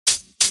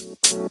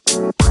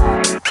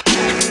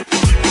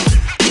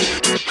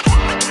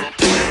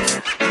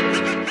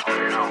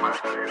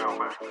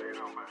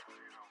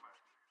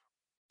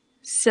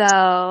So,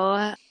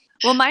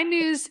 well, my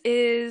news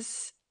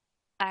is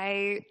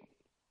I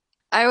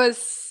I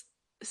was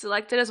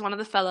selected as one of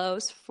the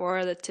fellows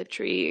for the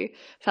Tiptree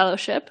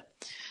Fellowship,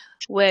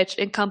 which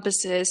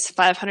encompasses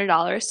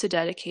 $500 to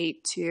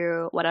dedicate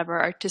to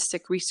whatever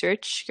artistic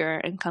research you're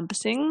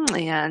encompassing.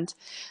 And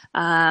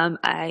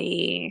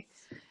I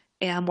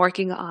am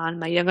working on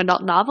my young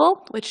adult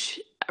novel, which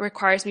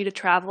requires me to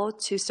travel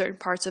to certain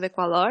parts of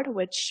Ecuador,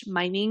 which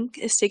mining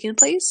is taking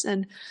place,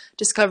 and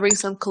discovering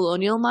some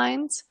colonial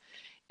mines.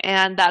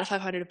 And that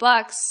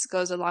 $500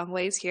 goes a long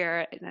ways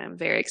here, and I'm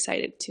very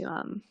excited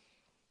to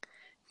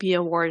be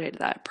awarded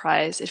that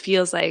prize. It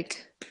feels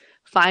like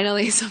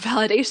finally some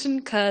validation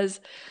because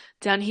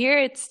down here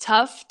it's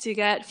tough to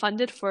get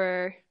funded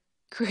for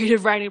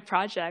creative writing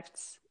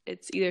projects.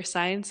 It's either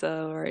science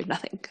or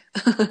nothing.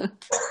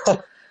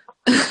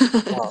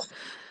 Well,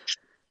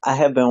 I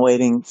have been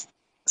waiting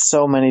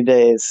so many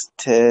days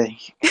to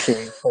hear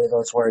you say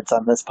those words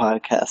on this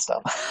podcast.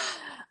 I'm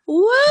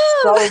Woo!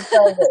 so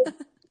excited.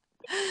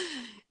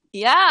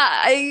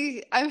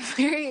 Yeah, I'm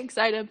very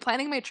excited. I'm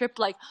planning my trip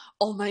like,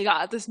 oh my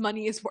God, this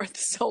money is worth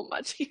so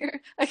much here.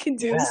 I can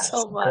do Yes,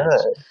 so much.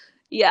 good.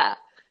 Yeah.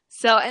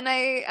 So, and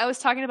I was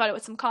talking about it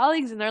with some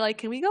colleagues and they're like,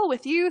 "Can we go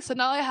with you?" So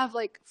now I have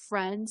like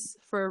friends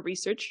for a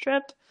research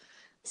trip.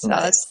 So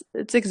Nice.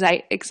 it's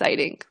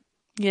exciting.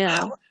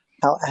 Yeah.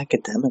 How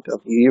academic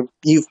of you.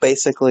 You've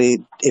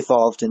basically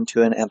evolved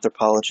into an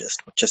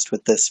anthropologist just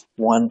with this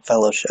one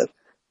fellowship.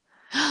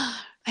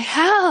 I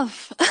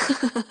have.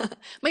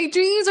 My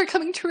dreams are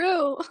coming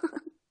true.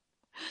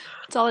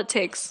 That's all it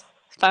takes.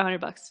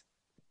 $500.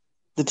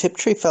 The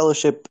Tiptree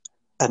Fellowship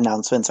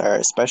announcements are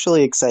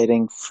especially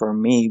exciting for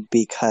me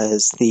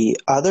because the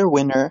other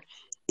winner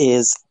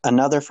is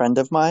another friend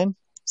of mine.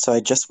 So I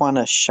just want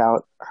to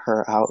shout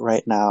her out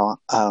right now.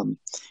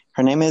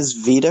 Her name is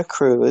Vida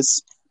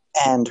Cruz,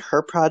 and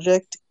her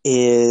project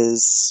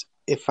is,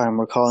 if I'm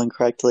recalling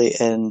correctly,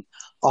 an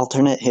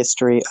alternate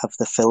history of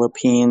the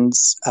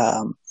Philippines.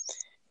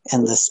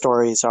 And the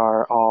stories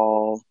are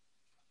all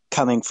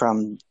coming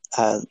from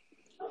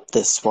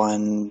this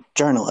one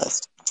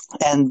journalist.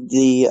 And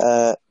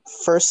the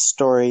first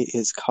story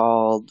is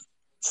called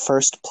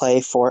First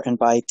Play for and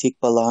by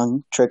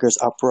Tikbalang Triggers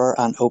Uproar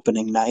on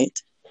Opening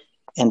Night,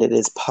 and it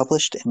is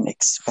published in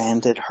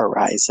Expanded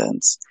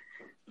Horizons.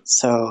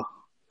 So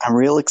I'm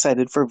real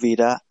excited for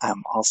Vida.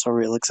 I'm also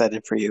real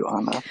excited for you,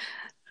 Anna.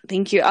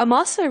 Thank you. I'm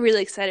also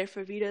really excited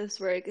for Vita's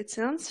work. It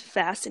sounds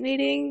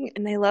fascinating,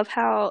 and I love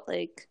how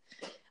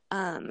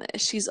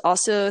she's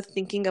also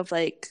thinking of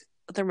like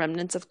the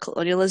remnants of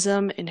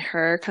colonialism in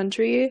her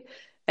country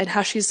and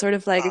how she's sort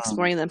of like Um,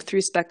 exploring them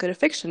through speculative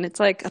fiction. It's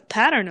like a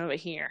pattern over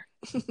here.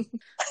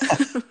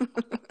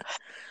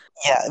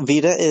 yeah,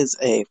 Vida is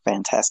a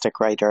fantastic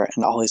writer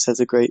and always has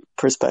a great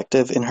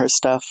perspective in her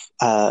stuff.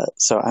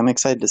 So I'm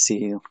excited to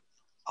see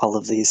all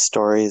of these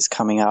stories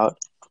coming out.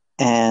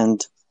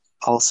 And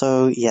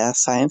also, yeah,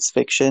 science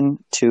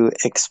fiction to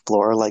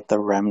explore like the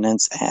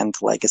remnants and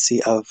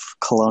legacy of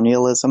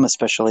colonialism,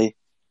 especially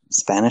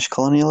Spanish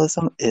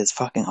colonialism, is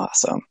fucking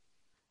awesome.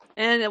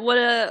 And what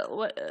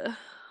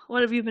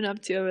have you been up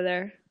to over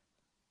there?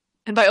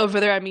 And by over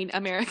there, I mean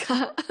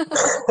America.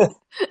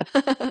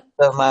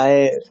 So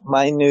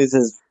my news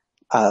is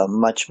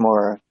much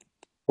more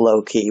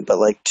low key, but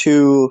like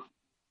two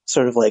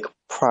sort of like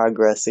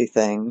progressy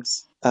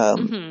things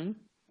hmm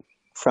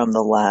from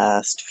the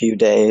last few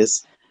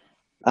days.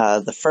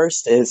 The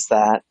first is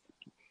that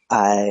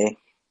I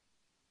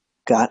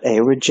got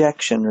a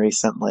rejection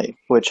recently,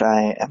 which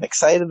I am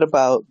excited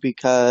about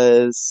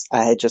because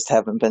I just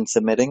haven't been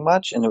submitting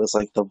much, and it was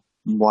like the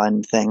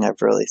one thing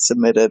I've really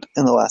submitted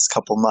in the last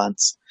couple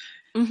months.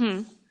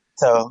 hmm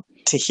So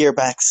to hear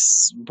back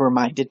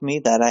reminded me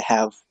that I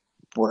have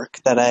work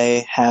that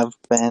I have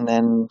been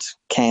and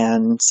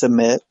can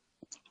submit.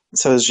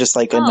 So it was just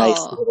like a nice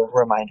Oh, little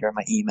reminder in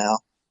my email.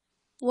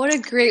 what a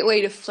great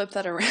way to flip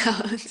that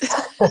around.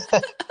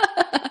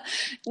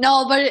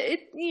 No, but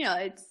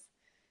it's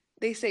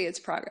they say it's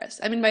progress.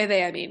 I mean, by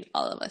they, I mean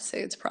all of us say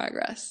it's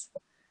progress.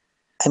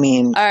 I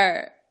mean,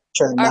 Our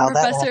sure, our now that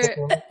I have to professor,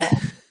 do my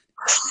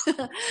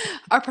math.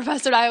 our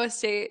professor at Iowa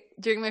State,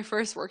 during my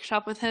first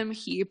workshop with him,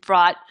 he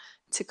brought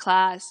to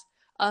class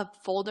a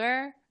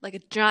folder, like a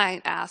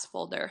giant ass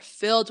folder,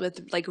 filled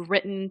with like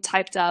written,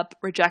 typed up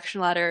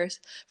rejection letters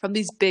from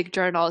these big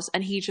journals,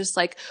 and he just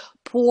like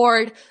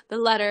poured the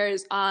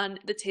letters on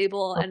the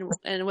table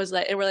and was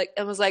like,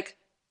 and was like,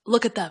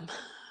 look at them.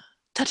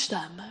 Touch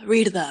them,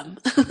 read them,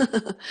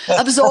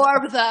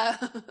 absorb them.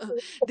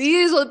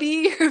 These will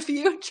be your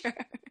future.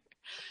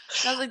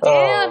 And I was like,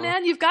 damn, Oh,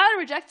 man, you've got to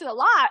reject it a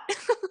lot.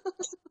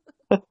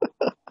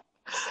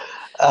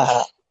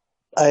 uh,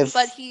 I've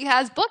But he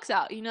has books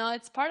out,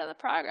 it's part of the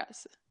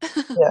progress.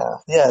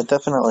 yeah, it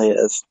definitely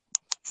is.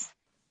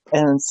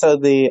 And so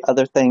the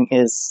other thing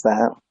is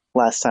that,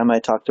 last time I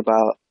talked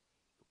about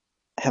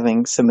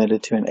having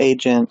submitted to an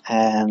agent,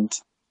 and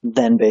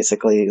then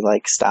basically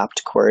like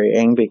stopped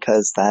querying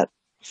because that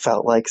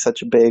felt like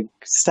such a big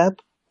step.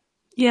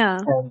 Yeah.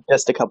 And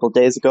just a couple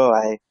days ago,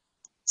 I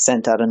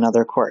sent out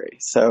another query.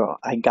 So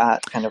I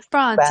got kind of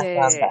back on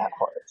Bronte. that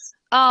horse.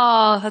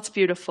 Oh, that's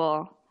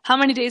beautiful. How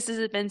many days has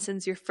it been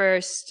since your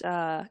first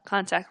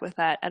contact with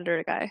that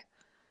editor guy,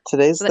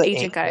 Today's with that the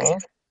agent guy?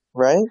 18th,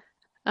 right?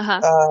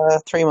 Uh-huh.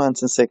 3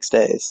 months and 6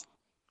 days.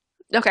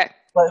 Okay.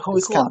 But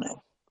who's Cool.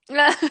 counting?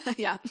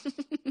 Yeah.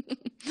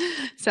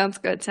 Sounds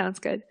good. Sounds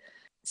good.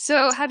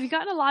 So, have you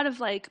gotten a lot of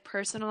like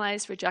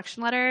personalized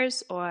rejection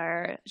letters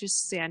or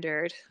just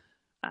standard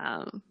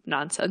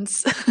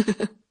nonsense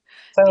in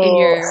So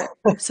your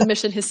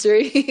submission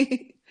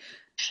history?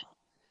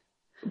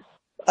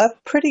 a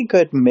pretty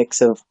good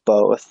mix of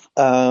both.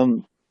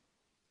 I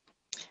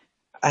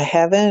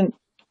haven't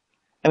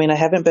I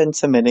haven't been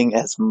submitting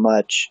as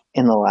much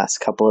in the last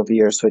couple of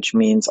years, which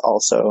means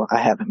also I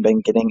haven't been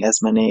getting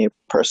as many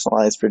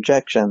personalized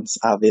rejections,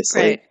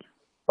 obviously. Right.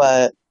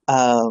 But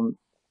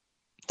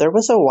there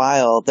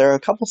are a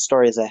couple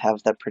stories I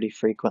have that pretty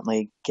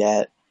frequently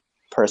get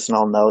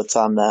personal notes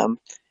on them.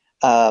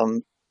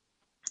 Um,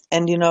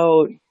 and,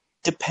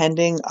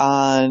 depending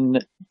on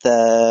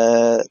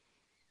the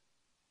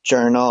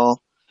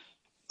journal,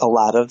 a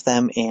lot of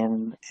them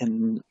in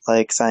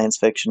like science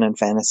fiction and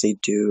fantasy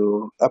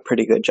do a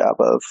pretty good job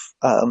of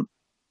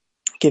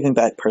giving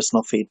back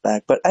personal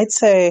feedback. But I'd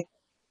say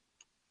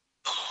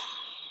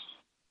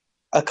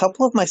a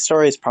couple of my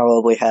stories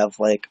probably have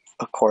like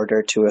a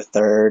quarter to a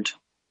third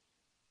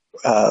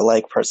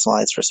like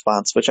personalized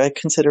response, which I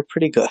consider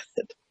pretty good.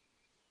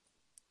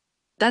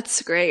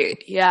 That's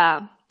great.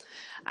 Yeah.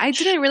 I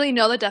didn't really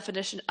know the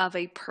definition of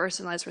a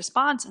personalized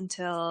response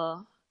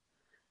until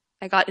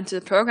I got into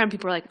the program.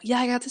 People were like, "Yeah,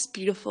 I got this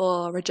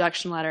beautiful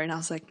rejection letter," and I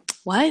was like,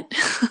 "What?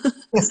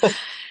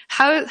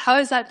 How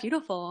is that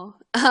beautiful?"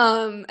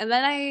 And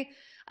then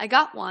I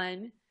got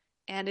one,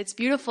 and it's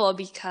beautiful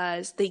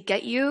because they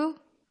get you,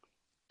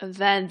 and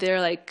then they're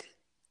like,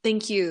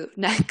 "Thank you,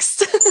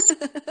 next."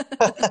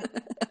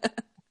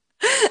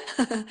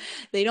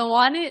 They don't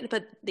want it,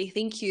 but they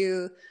thank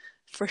you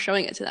for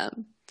showing it to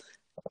them.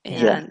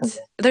 Yeah, And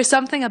there's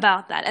something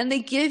about that. And they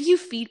give you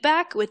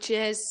feedback, which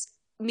is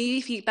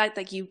maybe feedback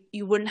that you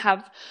wouldn't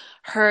have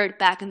heard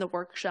back in the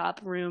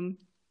workshop room.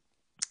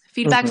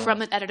 Feedback hmm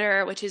from an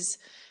editor, which is,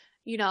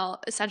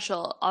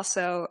 essential.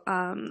 Also,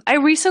 I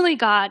recently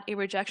got a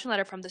rejection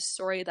letter from the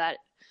story that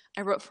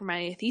I wrote for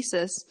my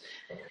thesis.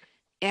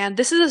 And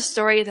this is a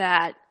story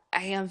that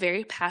I am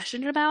very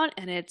passionate about,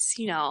 and it's,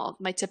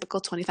 my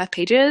typical 25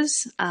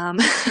 pages.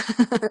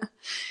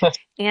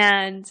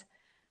 And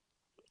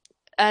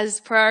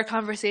as per our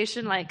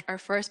conversation, like our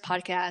first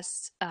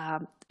podcast,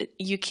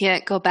 you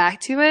can't go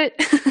back to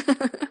it.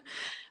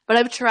 But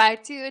I've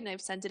tried to, and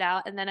I've sent it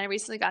out. And then I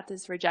recently got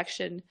this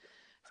rejection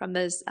from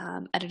this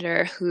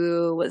editor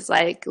who was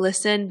like,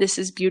 "Listen, this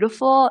is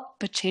beautiful,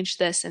 but change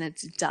this and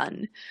it's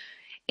done."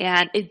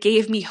 And it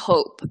gave me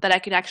hope that I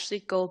could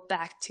actually go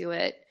back to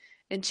it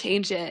and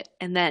change it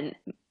and then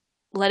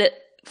let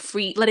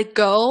it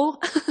go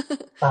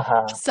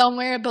uh-huh.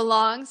 somewhere it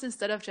belongs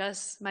instead of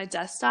just my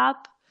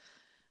desktop.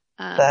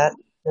 That Um,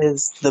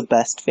 is the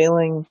best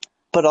feeling,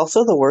 but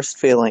also the worst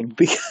feeling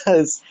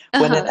because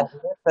when an uh-huh.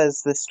 editor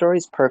says this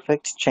story's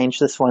perfect, change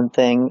this one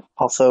thing,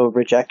 also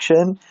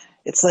rejection,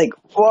 it's like,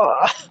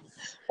 whoa,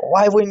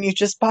 why wouldn't you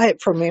just buy it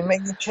from me and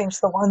make me change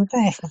the one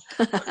thing?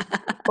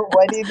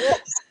 Why do you do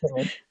this to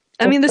me?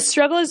 I mean, the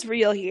struggle is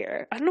real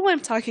here. I don't know why I'm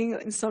talking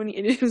in so many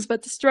idioms,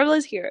 but the struggle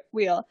is here,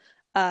 real.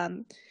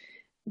 Um,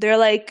 they're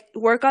like,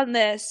 work on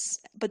this,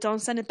 but don't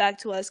send it back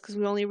to us because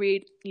we only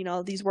read,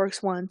 these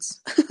works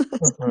once.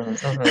 hmm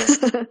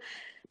hmm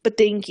But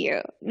thank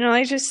you.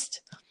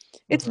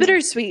 It's hmm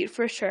bittersweet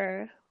for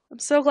sure. I'm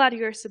so glad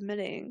you're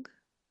submitting.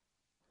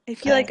 I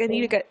feel like Thank I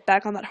need to you. get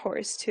back on that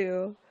horse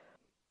too.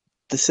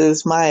 This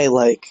is my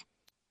like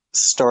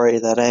story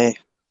that I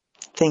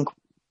think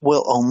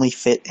will only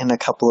fit in a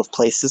couple of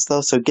places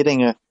though. So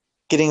getting a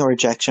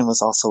rejection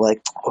was also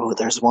like, oh,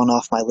 there's one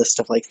off my list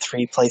of like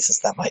three places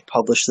that might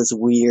publish this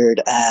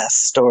weird ass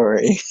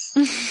story.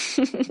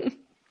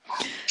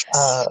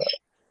 Uh,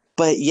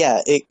 but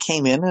yeah, it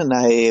came in and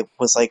I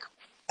was like,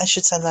 I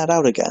should send that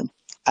out again.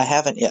 I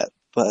haven't yet,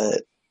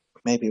 but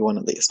maybe one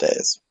of these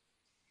days.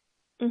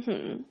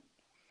 Hmm.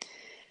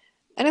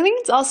 And I think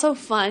it's also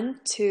fun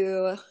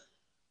to.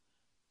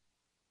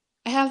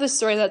 I have this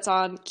story that's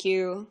on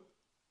queue,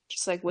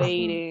 just like hmm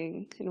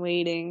waiting and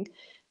waiting.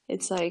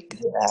 It's like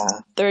Yeah.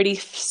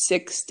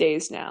 36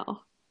 days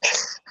now.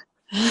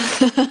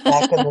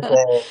 Back in the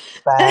day,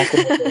 back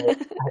in the day,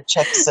 I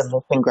checked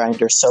submission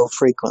grinder so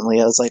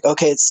frequently. I was like,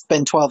 okay, it's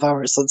been 12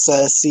 hours. Let's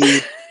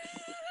see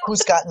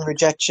who's gotten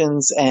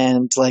rejections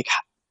and like,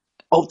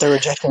 oh, they're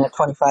rejecting at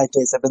 25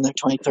 days. I've been there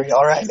 23.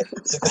 All right,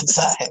 it's a good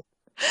sign.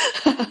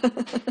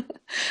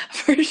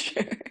 For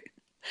sure.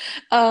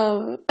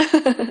 Um,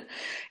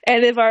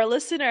 and if our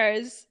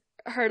listeners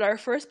heard our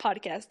first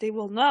podcast, they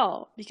will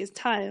know because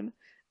time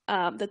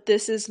that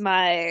this is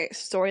my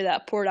story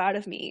that poured out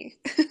of me.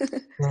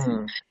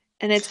 Hmm.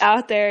 and it's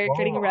out there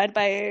getting Oh. read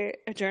by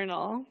a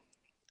journal,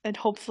 and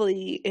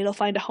hopefully it'll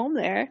find a home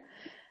there.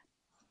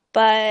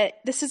 But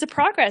this is a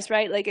progress,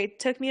 right? Like it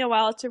took me a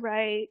while to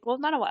write, well,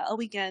 not a while, a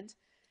weekend,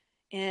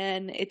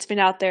 and it's been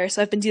out there.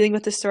 So I've been dealing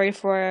with this story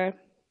for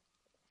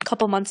a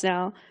couple months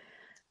now.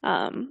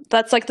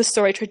 That's like the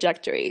story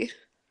trajectory.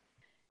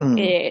 Mm,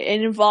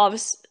 It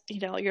involves,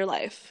 your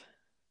life.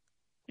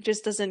 It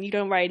just doesn't, you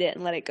don't write it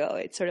and let it go.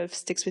 It sort of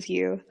sticks with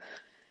you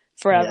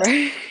forever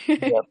yes.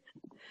 Yep.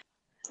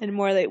 in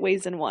more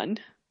ways than one.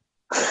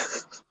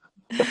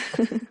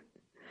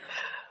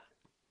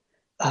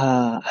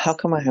 How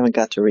come I haven't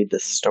got to read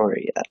this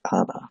story yet,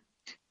 Anna?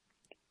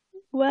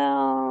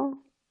 Well,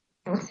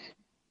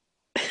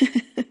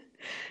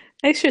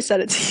 I should have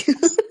said it to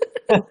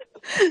you.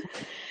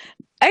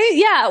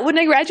 Yeah, when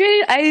I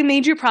graduated, I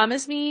made you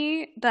promise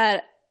me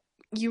that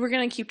you were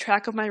gonna keep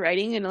track of my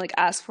writing and like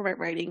ask for my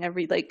writing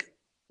every like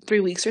 3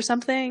 weeks or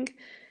something.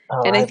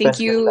 Oh, And I've been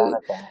pretty bad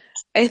at that.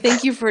 I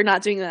thank you for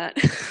not doing that.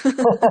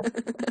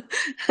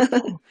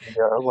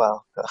 You're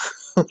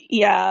welcome.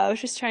 Yeah, I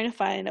was just trying to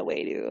find a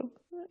way to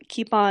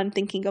keep on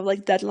thinking of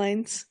like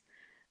deadlines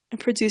and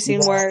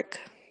producing Yeah, work.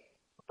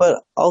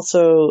 but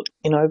also,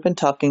 I've been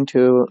talking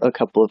to a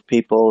couple of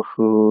people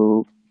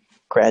who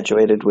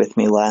graduated with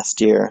me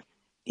last year,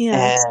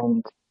 Yeah.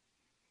 and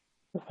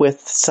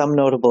with some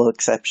notable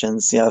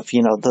exceptions,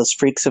 those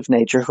freaks of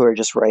nature who are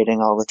just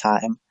writing all the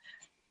time.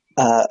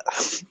 Uh,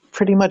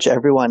 Pretty much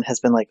everyone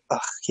has been like, "Oh,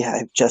 yeah,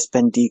 I've just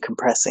been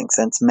decompressing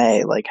since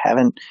May. Like,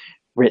 haven't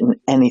written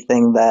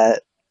anything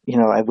that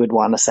I would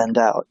want to send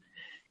out."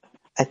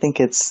 I think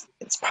it's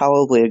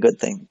probably a good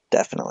thing,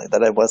 definitely,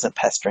 that I wasn't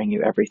pestering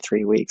you every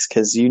 3 weeks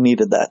because you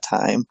needed that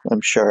time,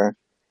 I'm sure.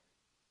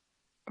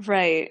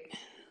 Right.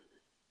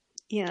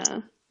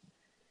 Yeah.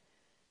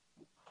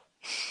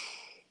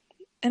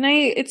 And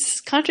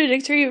it's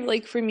contradictory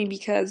like for me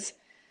because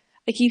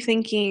I keep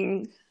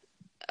thinking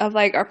of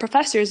like our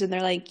professors and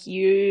they're like,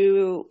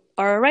 you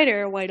are a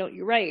writer, why don't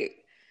you write?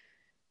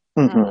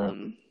 Hmm.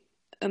 Um,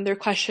 and their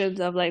questions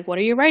of like, what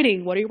are you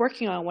writing? What are you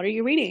working on? What are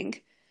you reading?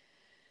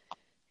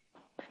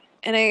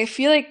 And I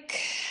feel like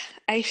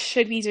I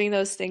should be doing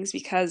those things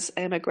because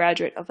I am a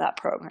graduate of that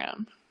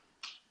program,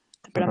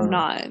 but I'm Hmm.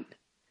 not.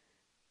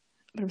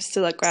 But I'm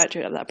still a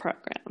graduate of that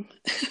program.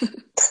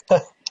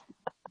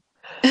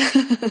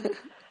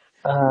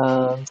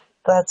 Um,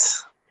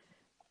 that's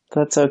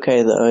that's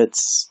okay though.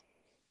 It's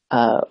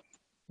uh,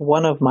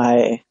 one of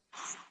my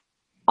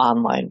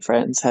online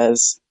friends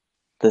has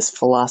this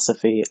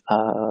philosophy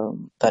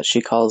that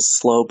she calls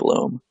slow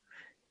bloom.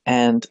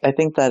 And I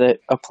think that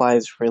it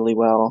applies really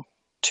well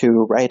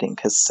to writing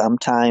because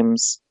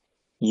sometimes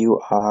you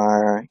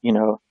are,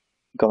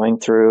 going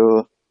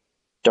through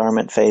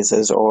dormant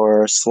phases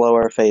or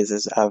slower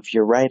phases of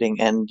your writing,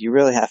 and you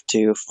really have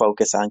to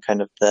focus on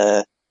kind of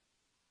the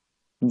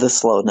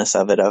slowness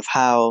of it, of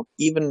how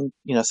even,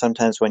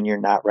 sometimes when you're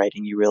not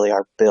writing, you really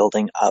are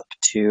building up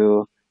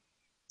to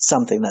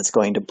something that's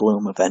going to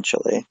bloom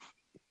eventually.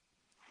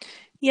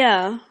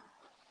 Yeah,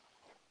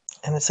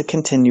 And it's a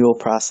continual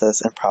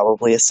process and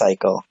probably a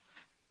cycle,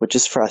 which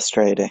is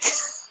frustrating.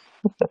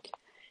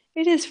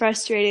 it is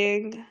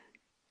frustrating.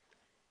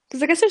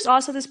 Because I guess there's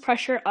also this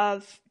pressure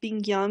of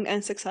being young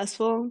and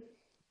successful.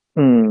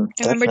 I remember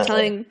Definitely.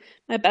 telling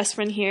my best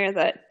friend here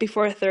that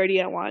before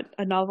 30 I want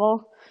a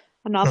novel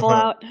Hmm.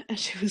 out, and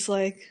she was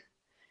like,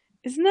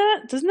 doesn't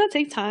that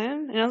take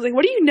time? And I was like,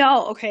 what do you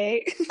know,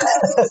 okay?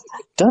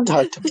 Don't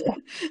talk to me.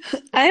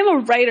 I am a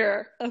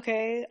writer,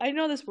 okay? I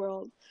know this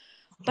world.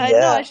 But no,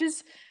 Yeah. it's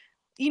just,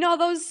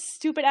 those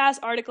stupid ass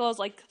articles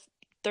like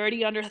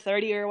 30 under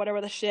 30 or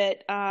whatever the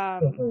shit.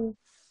 Hmm.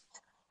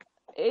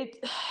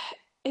 It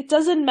it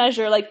doesn't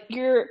measure like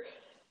your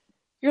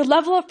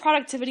level of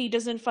productivity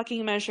doesn't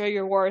fucking measure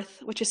your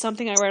worth, which is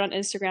something I wrote on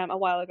Instagram a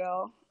while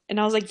ago. And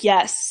I was like,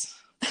 yes.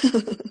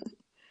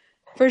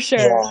 For sure.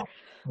 Yeah.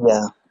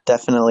 Yeah,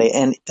 definitely.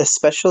 And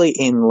especially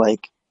in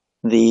like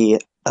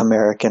the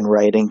American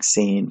writing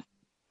scene,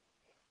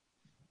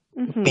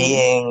 Hmm.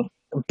 being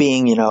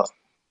being,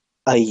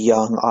 a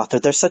young author,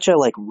 there's such a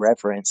like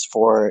reverence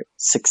for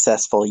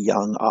successful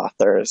young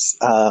authors.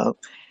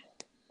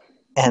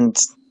 And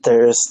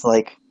there's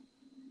like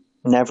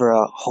never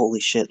a holy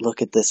shit,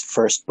 look at this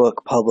first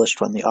book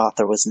published when the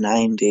author was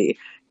 90.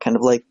 Kind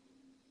of like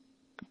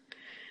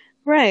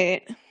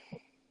Right.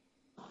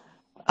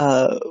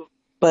 uh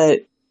but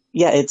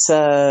yeah,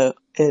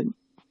 it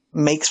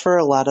makes for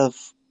a lot of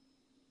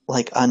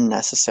like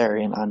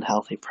unnecessary and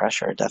unhealthy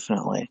pressure,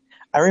 definitely.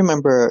 I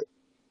remember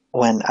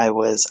when I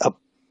was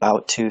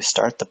about to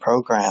start the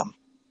program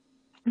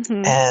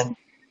Hmm. and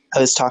I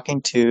was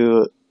talking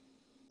to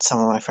some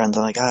of my friends.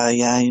 I'm like, oh,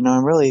 yeah,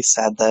 I'm really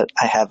sad that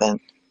I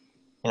haven't,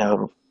 you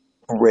know,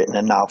 written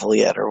a novel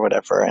yet or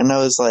whatever. And I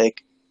was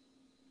like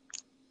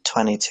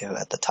 22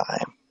 at the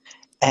time.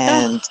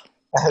 And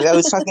Ugh. I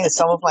was talking to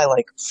some of my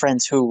like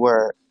friends who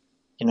were,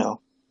 you know,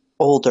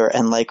 older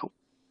and like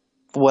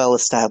well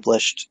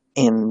established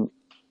in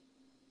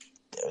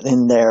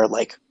their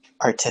like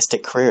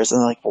artistic careers. And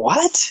they're like,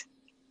 what?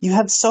 you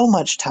have so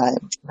much time.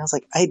 And I was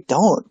like, I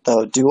don't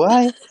though, do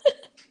I?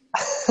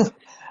 I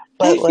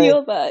But like,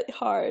 feel that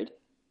hard.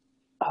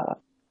 uh,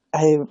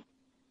 I,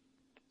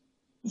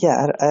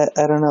 yeah,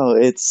 I don't know.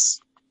 It's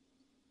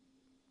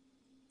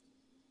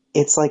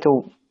like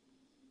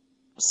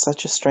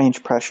such a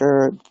strange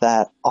pressure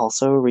that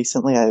also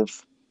recently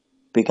I've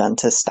begun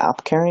to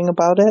stop caring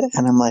about it.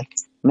 And I'm like,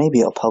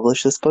 maybe I'll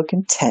publish this book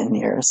in 10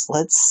 years.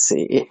 Let's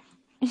see.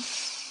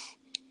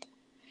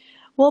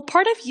 Well,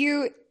 part of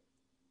you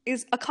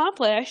is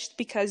accomplished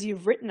because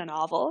you've written a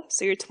novel.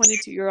 So your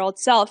 22-year-old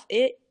self,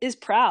 it is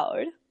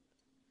proud.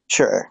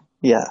 Sure.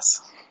 Yes.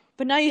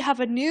 But now you have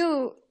a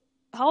new.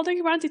 How old are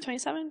you, around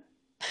 27?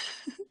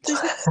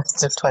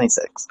 26? Just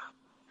 26.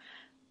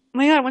 Oh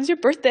my God, when's your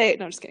birthday?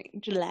 No, I'm just kidding.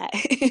 July.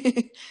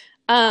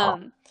 Oh,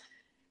 um,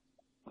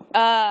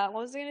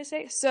 what was I gonna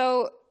say?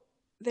 So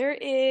there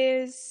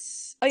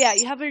is. Oh yeah,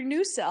 you have your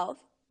new self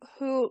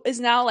who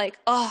is now like,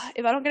 oh,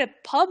 if I don't get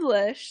it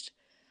published,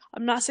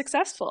 I'm not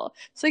successful.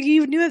 So like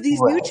you have these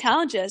new right.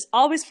 challenges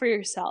always for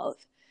yourself.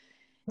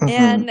 Hmm.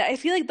 And I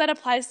feel like that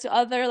applies to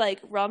other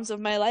like realms of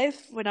my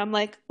life when I'm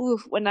like, ooh,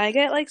 when I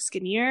get like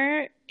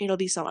skinnier, it'll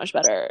be so much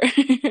better.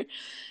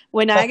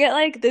 When I get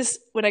like this,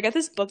 when I get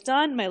this book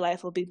done, my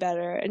life will be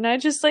better. And I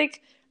just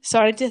like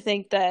started to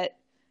think that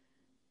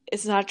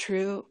it's not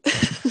true.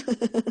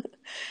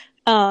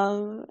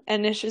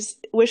 And it's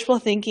just wishful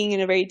thinking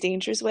in a very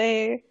dangerous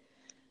way.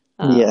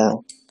 Yeah.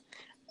 Um,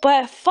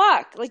 but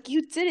fuck, like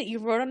you did it. You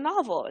wrote a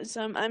novel.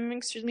 So I'm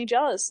extremely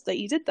jealous that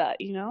you did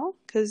that, you know?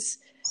 Because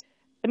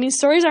I mean,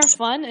 stories are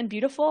fun and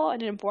beautiful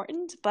and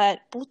important, but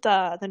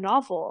puta, the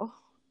novel,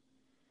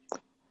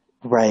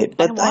 Right. I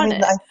But I want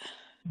mean, it.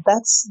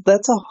 that's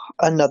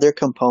another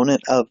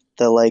component of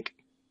the like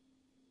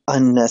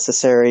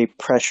unnecessary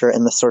pressure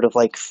and the sort of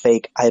like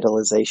fake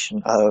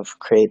idolization of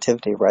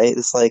creativity, right?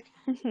 It's like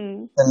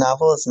Hmm. the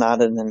novel is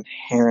not an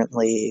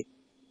inherently,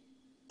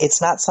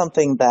 it's not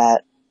something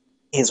that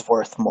is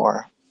worth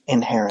more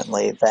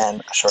inherently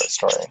than a short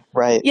story,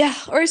 right? Yeah,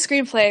 or a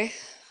screenplay.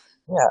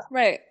 Yeah.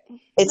 Right.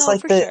 It's No,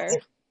 like for sure.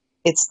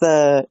 it's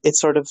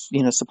sort of,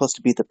 supposed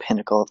to be the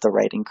pinnacle of the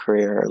writing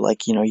career.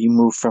 Like, you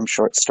move from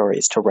short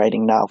stories to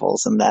writing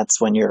novels, and that's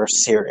when you're a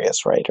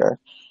serious writer.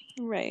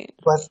 Right.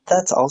 But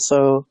that's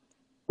also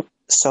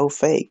so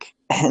fake.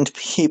 And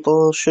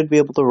people should be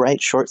able to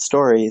write short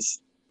stories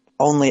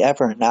only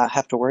ever and not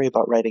have to worry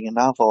about writing a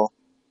novel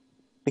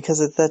because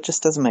that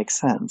just doesn't make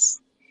sense.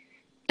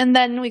 And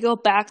then we go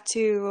back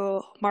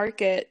to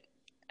market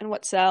and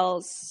what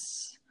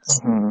sells,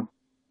 Hmm.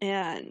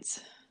 and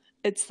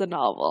it's the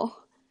novel.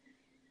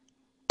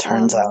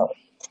 Turns Um, out.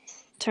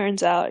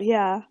 Turns out,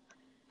 yeah.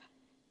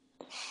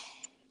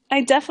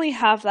 I definitely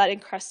have that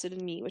encrusted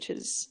in me, which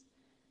is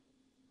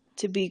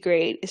to be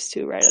great is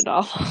to write a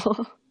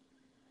novel.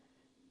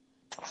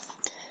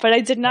 But I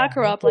did not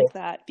grow up like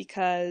that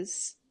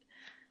because,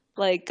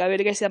 like,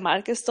 Gabriel Garcia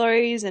Marquez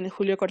stories and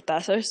Julio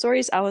Cortázar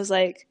stories, I was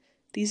like,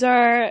 these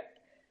are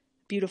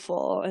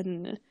beautiful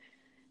and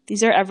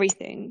these are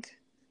everything.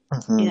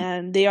 Hmm.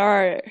 And they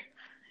are,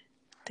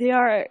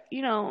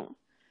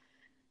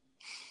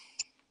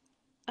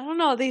 I don't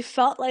know, they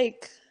felt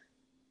like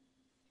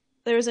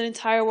there was an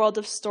entire world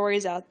of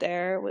stories out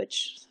there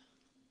which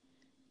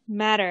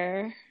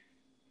matter.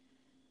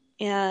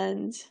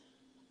 And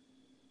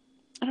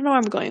I don't know where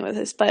I'm going with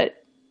this, but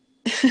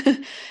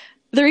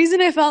the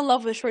reason I fell in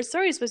love with short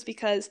stories was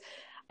because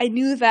I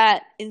knew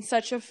that in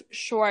such a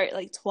short,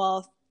 like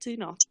 12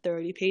 to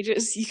 30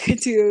 pages, you could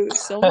do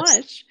so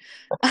much.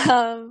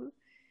 Um,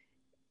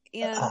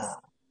 and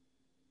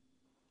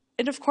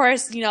and of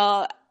course,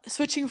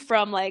 switching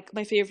from like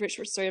my favorite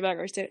short story about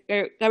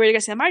Gabriel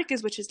Garcia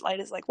Marquez, which is Light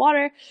is Like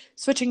Water,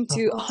 switching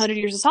to 100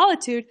 Years of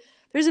Solitude,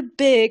 there's a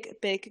big,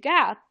 big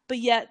gap. But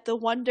yet the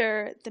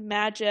wonder, the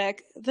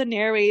magic, the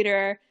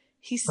narrator,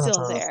 he's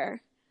still Hmm.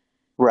 there.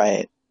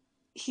 Right.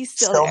 He's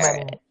still So there.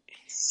 many,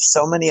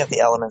 so many of the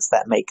elements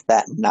that make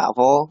that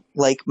novel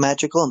like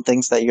magical and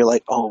things that you're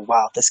like, oh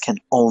wow, this can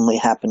only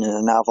happen in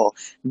a novel.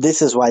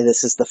 This is why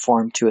this is the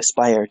form to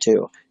aspire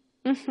to.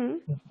 Hmm.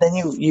 Then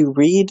you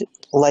read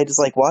Light is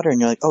Like Water and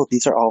you're like, oh,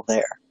 these are all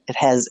there. It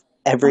has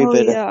every Oh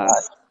bit of yeah.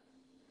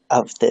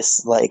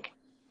 this like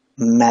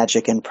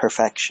magic and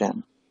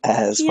perfection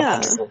as Yeah.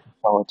 100 Years of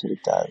Solitude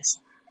does.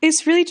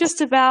 It's really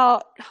just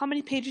about how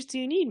many pages do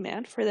you need,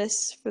 man, for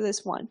this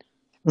one.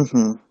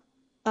 Hmm.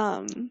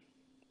 Um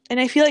and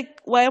I feel like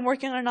why I'm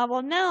working on a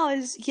novel now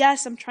is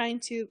yes, I'm trying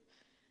to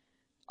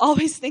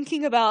always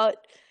thinking about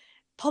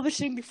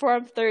publishing before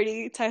I'm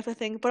 30 type of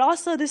thing, but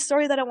also this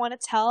story that I want to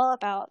tell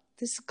about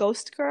this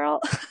ghost girl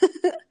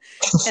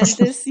and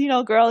this,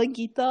 girl in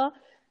Quito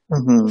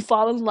who Hmm.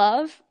 fall in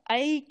love.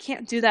 I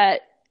can't do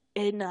that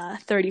in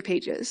 30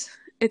 pages.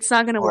 It's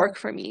not going to Right, work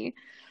for me.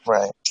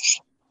 right.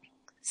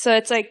 So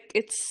it's like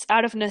it's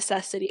out of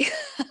necessity.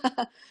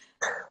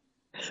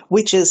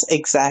 Which is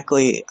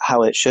exactly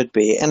how it should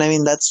be. And I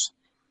mean, that's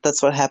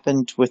what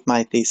happened with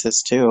my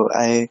thesis too.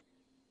 I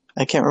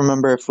can't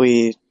remember if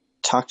we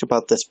talked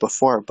about this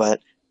before,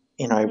 but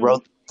I Hmm.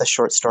 wrote the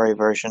short story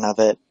version of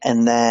it,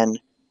 and then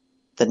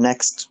the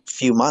next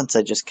few months,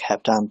 I just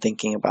kept on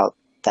thinking about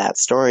that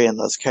story and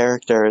those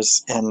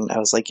characters. And I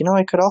was like,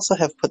 I could also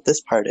have put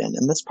this part in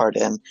and this part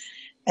in.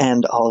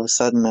 And all of a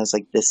sudden, I was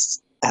like,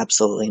 this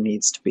absolutely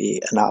needs to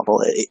be a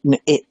novel.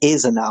 It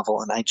is a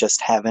novel, and I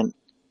just haven't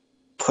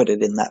put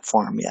it in that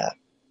form yet.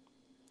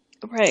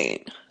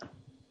 Right.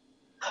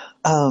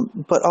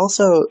 But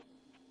also,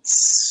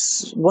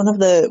 one of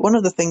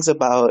the things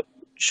about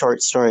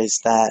short stories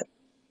that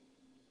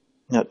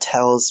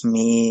tells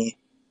me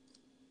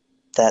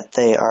that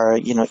they are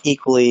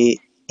equally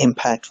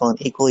impactful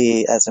and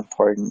equally as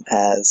important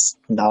as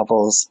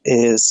novels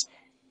is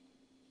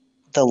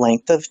the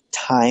length of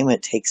time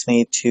it takes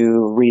me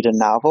to read a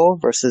novel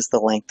versus the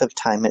length of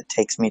time it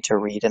takes me to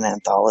read an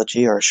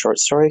anthology or a short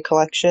story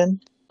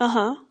collection.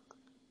 Uh-huh.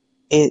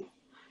 It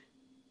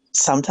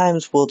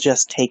sometimes will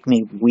just take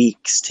me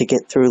weeks to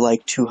get through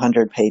like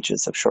 200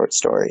 pages of short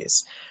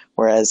stories.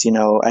 Whereas,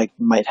 I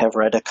might have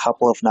read a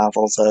couple of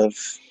novels of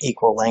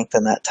equal length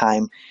in that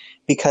time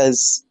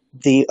because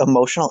the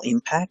emotional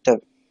impact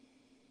of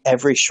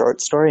every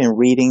short story and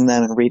reading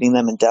them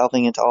and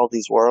delving into all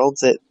these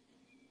worlds, it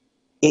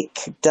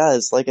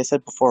does, like I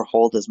said before,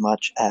 hold as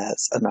much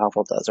as a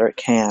novel does, or it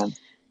can.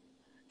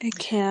 It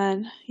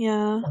can.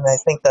 Yeah. And I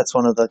think that's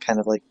one of the kind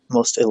of like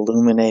most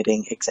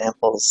illuminating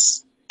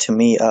examples to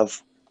me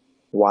of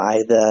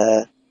why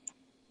the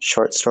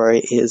short story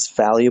is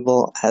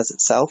valuable as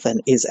itself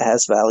and is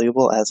as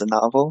valuable as a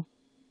novel.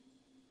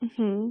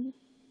 Mm-hmm.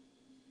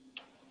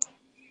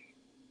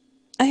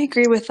 I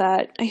agree with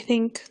that. I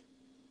think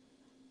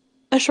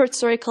a short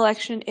story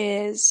collection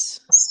is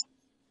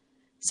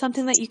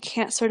something that you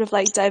can't sort of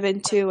like dive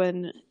into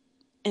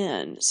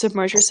and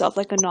submerge yourself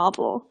like a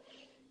novel.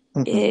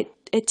 Hmm.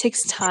 It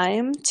takes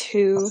time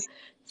to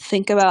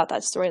think about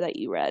that story that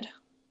you read.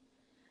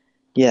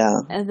 Yeah,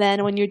 And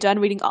then when you're done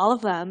reading all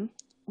of them,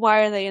 why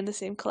are they in the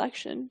same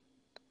collection?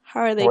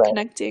 How are they right.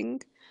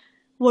 connecting?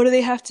 What do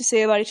they have to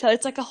say about each other?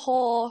 It's a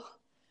whole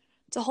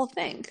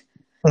thing.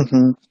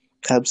 Hmm.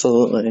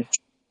 Absolutely.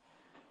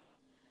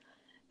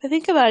 I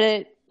think about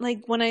it,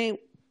 like when I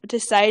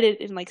decided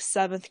in like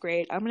seventh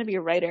grade, I'm gonna be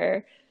a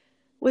writer,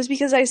 was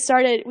because we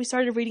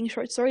started reading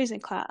short stories in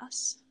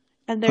class.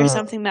 And there's Mm.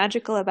 something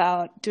magical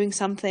about doing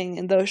something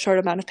in those short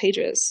amount of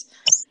pages.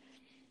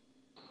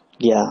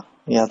 Yeah,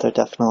 yeah, there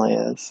definitely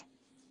is.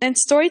 And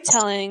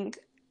storytelling,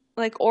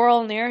 like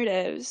oral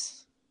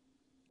narratives,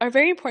 are a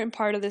very important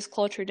part of this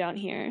culture down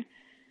here.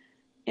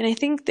 And I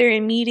think their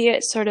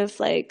immediate sort of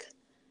like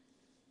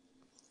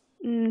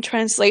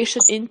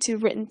translation into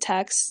written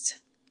text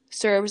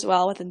serves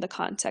well within the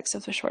context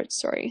of the short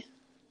story.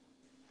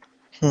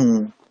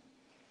 Hmm.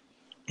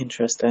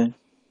 Interesting.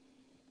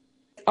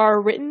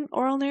 Our written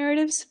oral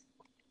narratives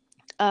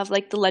of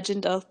like the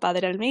legend of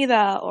Padre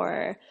Almeida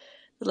or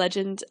the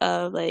legend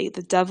of like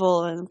the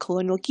devil and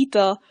colonial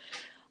Quito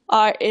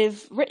are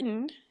if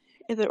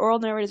the oral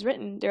narrative is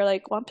written, they're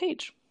like one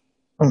page,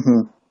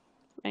 Hmm.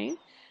 right?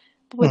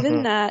 But within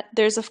Hmm. that,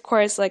 there's of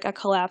course like a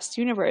collapsed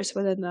universe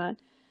within that.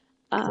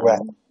 Right.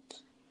 Um,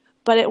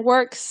 but it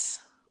works.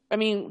 I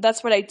mean,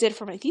 that's what I did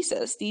for my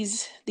thesis.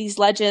 These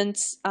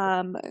legends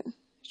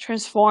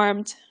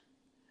transformed,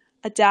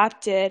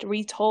 adapted,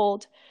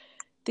 retold.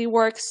 They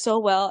work so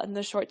well in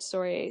the short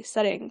story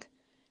setting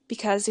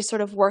because they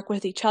sort of work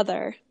with each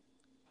other.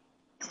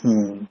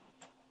 Hmm.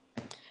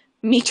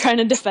 Me trying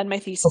to defend my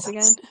thesis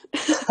again.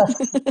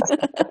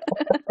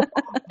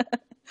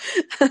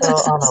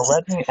 Well, Anna,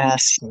 let me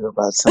ask you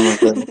about some of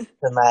the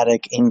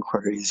thematic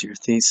inquiries your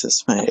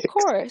thesis Of makes.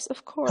 course,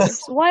 of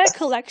course. Why a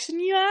collection,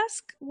 you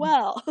ask?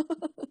 Well,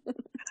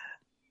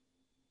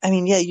 I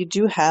mean, yeah, you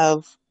do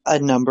have a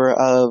number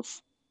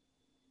of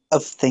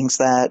things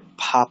that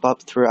pop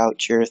up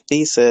throughout your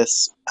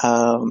thesis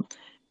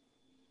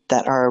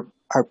that are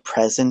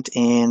present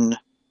in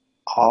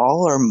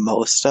all or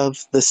most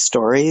of the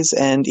stories,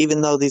 and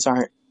even though these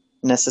aren't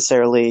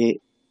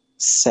necessarily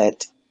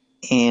set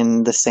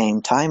in the same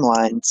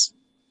timelines,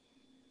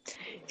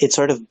 it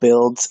sort of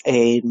builds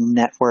a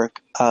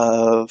network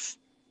of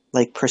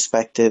like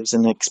perspectives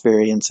and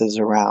experiences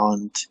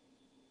around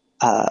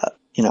uh,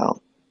 you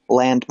know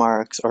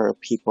landmarks or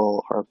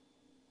people or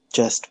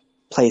just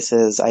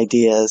places,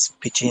 ideas,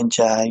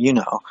 pichincha,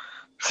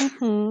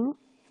 hmm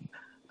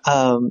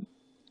um,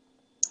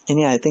 and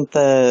yeah, I think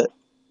the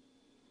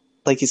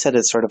like you said,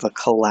 it's sort of a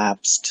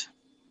collapsed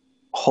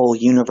whole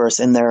universe,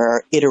 and there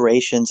are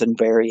iterations and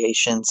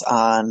variations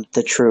on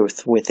the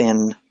truth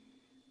within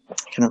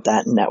kind of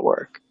that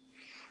network.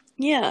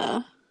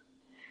 yeah.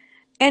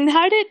 And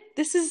how did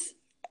this is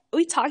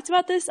we talked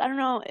about this, I don't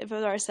know if it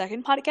was our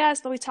second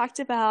podcast, but we talked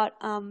about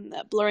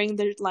blurring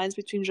the lines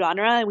between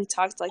genre and we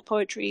talked like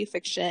poetry,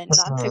 fiction,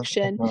 Mhm,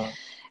 nonfiction. mhm.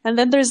 And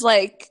then there's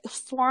like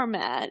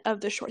format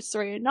of the short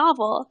story and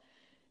novel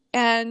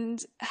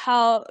and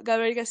how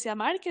Gabriel Garcia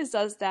Marquez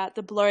does that,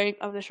 the blurring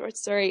of the short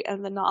story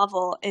and the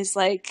novel is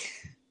like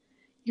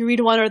you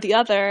read one or the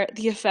other,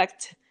 the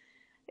effect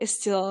is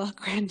still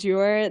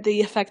grandeur,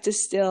 the effect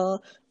is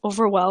still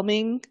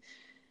overwhelming.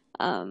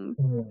 Um,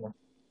 Mm.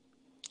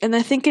 and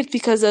I think it's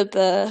because of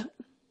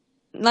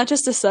not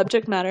just the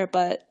subject matter,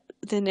 but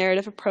the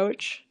narrative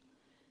approach.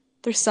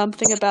 There's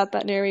something about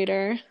that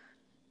narrator.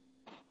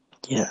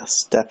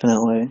 Yes,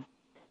 definitely.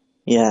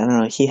 Yeah, I don't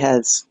know. He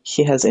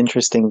has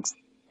interesting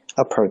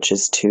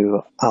approaches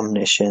to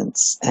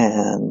omniscience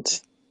and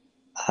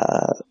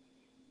uh,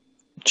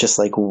 just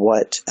like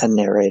what a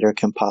narrator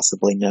can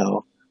possibly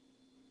know.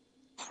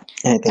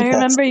 And I I think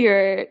that's remember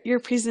your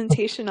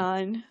presentation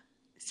on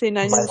Saint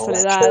my Años de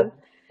lecture. Soledad.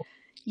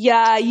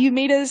 Yeah, you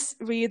made us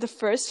read the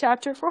first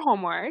chapter for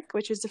homework,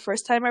 which was the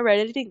first time I read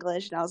it in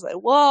English, and I was like,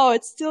 "Whoa,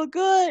 it's still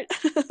good."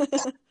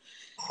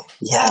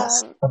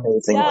 Yes, um, yeah,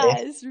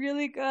 amazingly. it's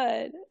really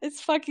good. It's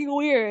fucking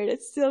weird.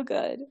 It's still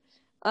good.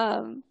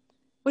 Um,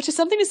 which is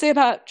something to say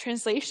about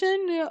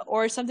translation,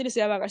 or something to say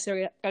about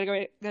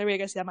Gabriel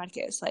Garcia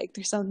Marquez. Like,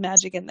 there's some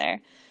magic in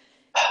there.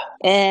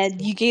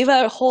 And you gave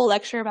a whole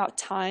lecture about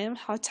time,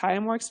 how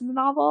time works in the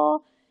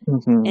novel.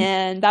 Hmm.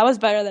 And that was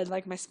better than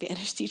like my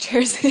Spanish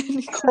teachers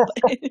in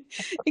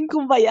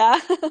Kumbaya.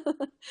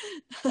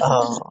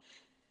 Oh,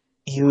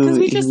 Because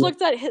we just you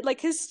looked at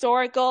like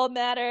historical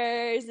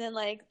matters and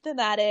like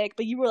thematic,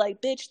 but you were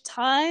like, bitch,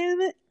 time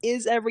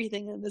is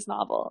everything in this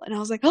novel. And I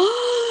was like,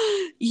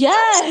 oh,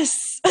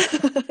 yes!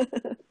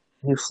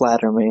 you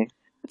flatter me.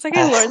 It's like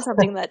I learned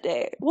something that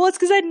day. Well, it's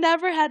because I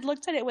never had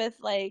looked at it with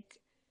like,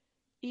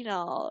 you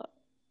know,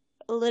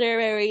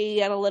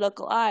 literary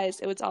analytical eyes.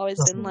 It's always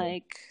been Mhm.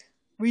 like,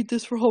 read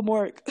this for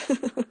homework.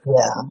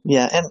 Yeah,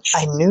 yeah, and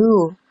I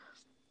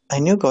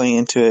knew going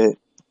into it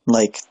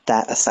like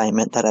that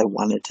assignment that I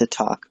wanted to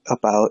talk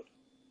about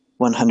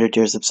 100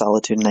 Years of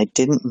Solitude, and I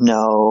didn't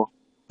know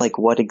like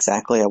what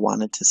exactly I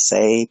wanted to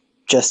say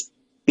just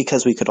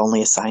because we could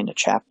only assign a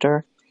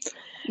chapter.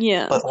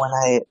 Yeah. But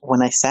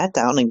when I sat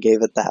down and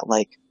gave it that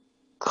like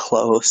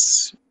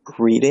close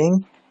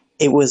reading,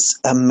 it was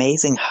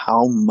amazing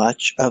how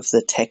much of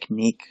the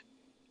technique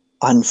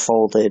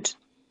unfolded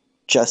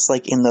just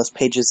like in those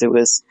pages. It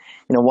was,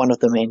 one of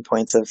the main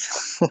points of,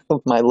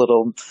 of my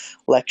little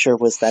lecture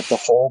was that the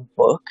whole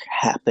book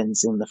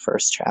happens in the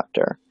first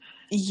chapter.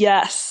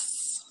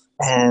 Yes.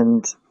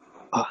 And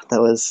oh,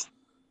 that was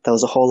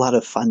a whole lot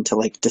of fun to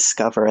like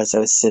discover as I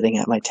was sitting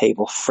at my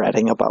table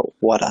fretting about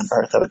what on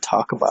earth I would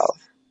talk about.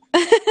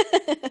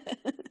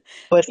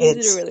 But You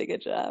did a really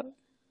good job.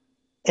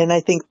 and I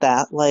think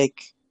that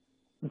like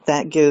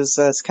that gives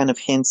us kind of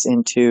hints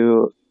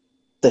into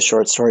the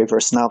short story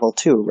versus novel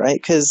too, right?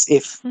 Because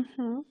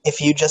Mm-hmm. if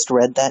you just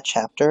read that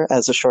chapter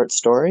as a short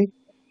story,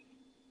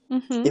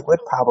 Mm-hmm. it would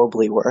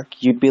probably work.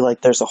 You'd be like,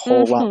 there's a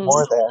whole lot Mm-hmm.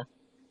 more there.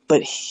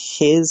 But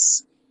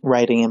his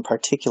writing in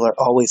particular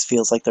always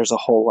feels like there's a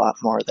whole lot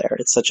more there.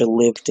 It's such a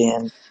lived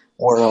in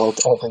world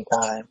every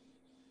time.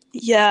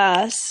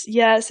 Yes.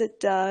 Yes, it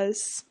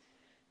does.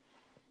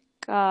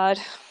 God,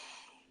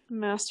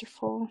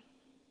 masterful.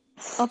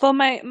 Although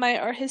my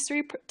art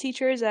history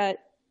teachers at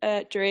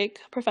Drake,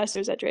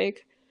 professors at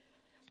Drake,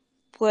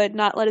 would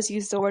not let us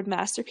use the word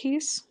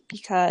masterpiece Mhm.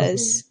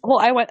 because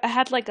I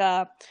had like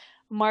a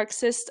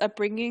Marxist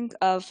upbringing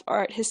of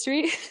art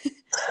history.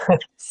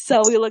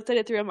 So we looked at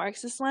it through a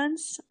Marxist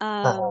lens.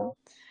 Uh,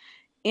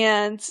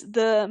 And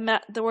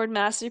the word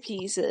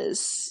masterpiece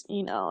is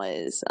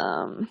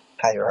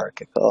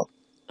hierarchical.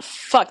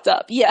 fucked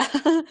up. Yeah.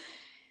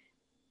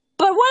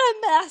 But what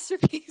a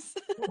masterpiece.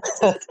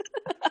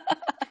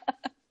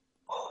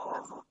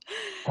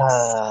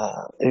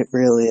 It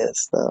really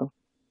is, though.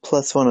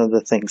 Plus, one of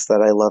the things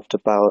that I loved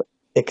about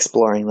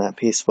exploring that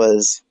piece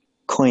was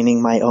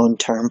coining my own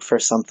term for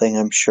something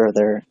I'm sure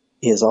there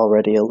is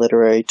already a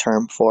literary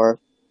term for.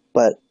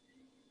 But,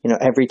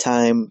 every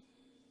time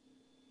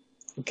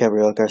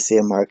Gabriel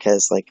Garcia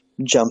Marquez like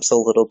jumps a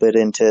little bit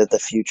into the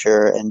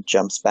future and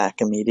jumps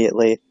back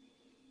immediately,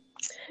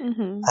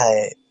 Hmm.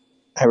 I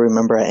I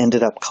remember I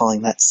ended up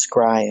calling that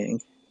scrying.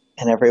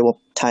 And every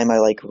time I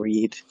like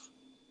read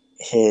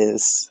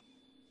his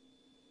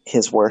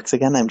his works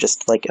again, I'm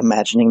just like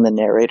imagining the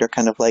narrator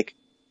kind of like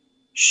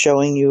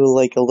showing you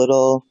like a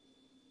little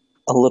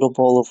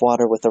bowl of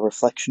water with a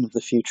reflection of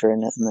the future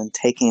in it, and then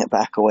taking it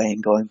back away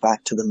and going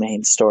back to the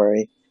main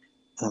story.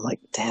 And I'm like,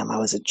 damn, I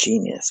was a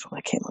genius when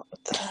I came up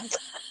with that.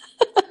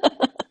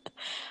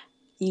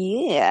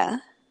 Yeah.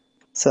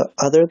 So,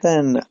 other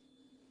than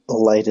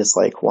Light is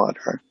Like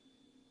Water,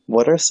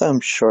 what are some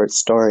short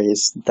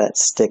stories that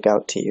stick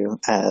out to you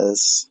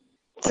as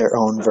their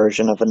own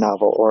version of a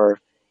novel, or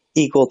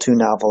equal to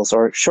novels,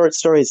 or short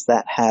stories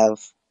that have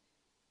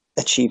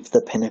achieved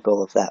the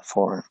pinnacle of that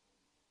form?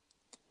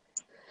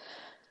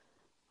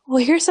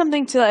 Well, here's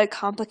something to like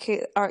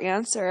complicate our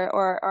answer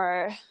or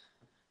our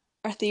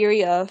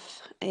theory of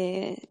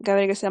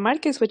Gabriel Garcia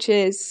Marquez, which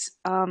is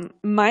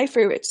my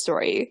favorite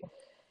story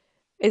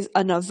is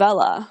a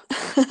novella,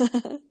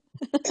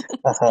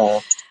 Uh,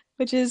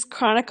 which is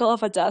Chronicle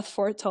of a Death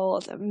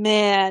Foretold.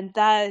 Man,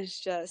 that is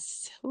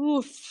just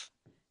oof,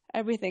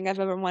 everything I've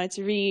ever wanted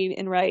to read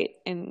and write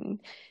in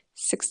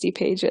 60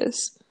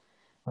 pages.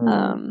 hmm,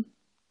 Um,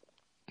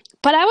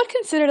 but I would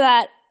consider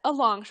that a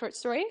long short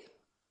story.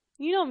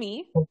 You know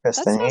me. That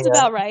interesting. sounds Yeah,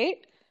 about right.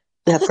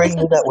 yeah. For you,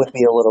 that would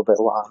be a little bit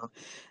long.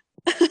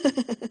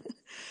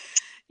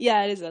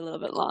 Yeah, it is a little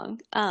bit long.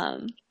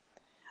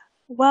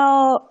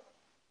 Well,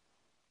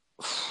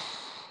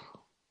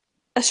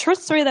 a short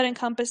story that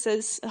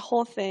encompasses a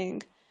whole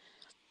thing.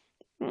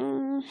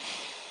 Mm,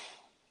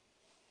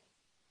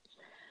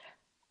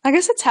 I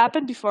guess it's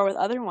happened before with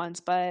other ones,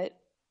 but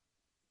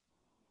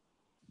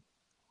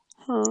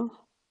huh.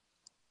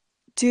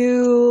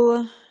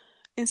 Do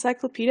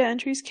encyclopedia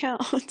entries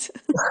count?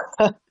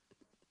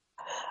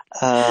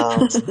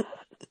 Um,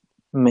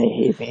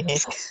 maybe.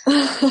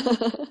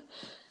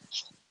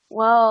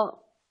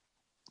 Well,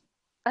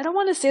 I don't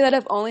want to say that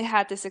I've only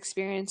had this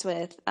experience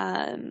with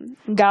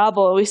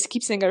Gabo. We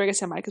keep saying Gabriel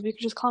Garcia because we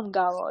could just call him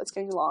Gabo. It's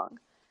getting long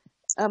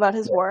about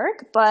his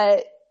work,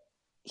 but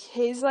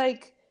he's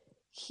like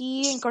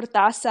he and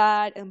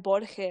Cortázar and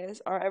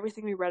Borges are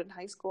everything we read in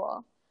high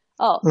school.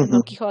 Oh, and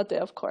Don Hmm. Quixote,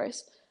 of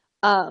course.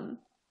 Um,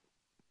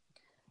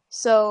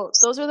 so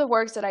those are the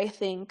works that I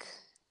think.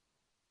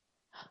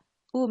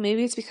 Ooh,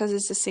 maybe it's because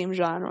it's the same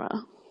genre.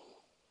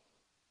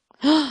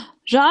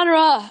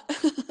 Genre.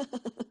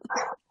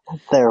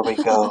 There we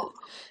go.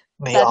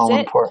 The That's all it.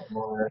 important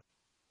word.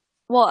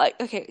 Well,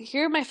 okay.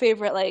 Here are my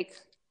favorite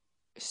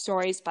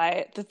stories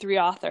by the three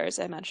authors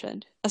I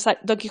mentioned. Aside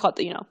Don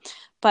Quixote,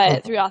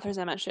 but three Mhm. authors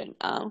I mentioned.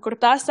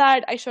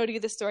 Cortázar, I showed you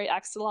the story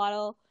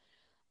Axolotl.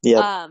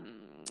 Yep.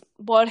 Um,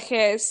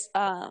 Borges,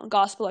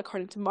 Gospel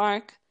According to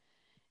Mark,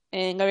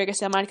 and Gabriel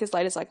Garcia Marquez,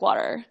 Light is Like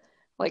Water,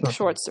 like Mhm.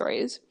 short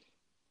stories.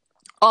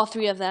 All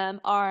three of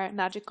them are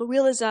magical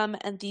realism,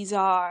 and these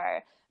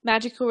are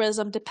magical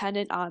realism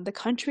dependent on the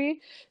country.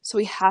 So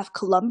we have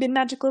Colombian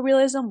magical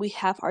realism, we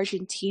have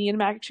Argentinian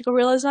magical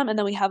realism, and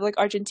then we have like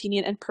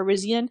Argentinian and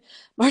Parisian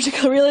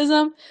magical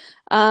realism.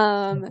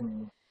 Um,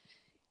 Mhm.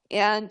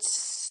 and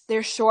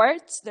they're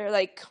short. They're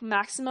like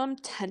maximum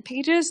 10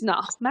 pages.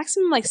 No,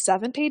 maximum like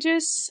 7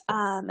 pages.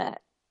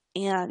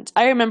 And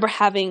I remember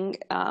having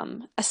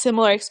a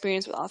similar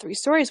experience with all three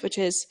stories, which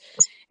is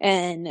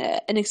an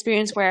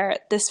experience where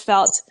this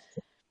felt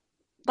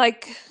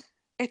like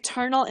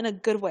eternal in a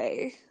good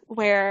way,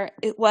 where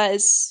it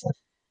was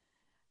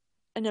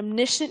an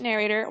omniscient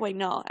narrator. Wait,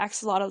 no,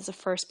 Axolotl is a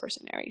first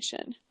person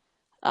narration.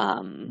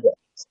 Um,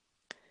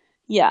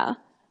 yeah.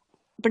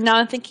 But now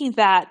I'm thinking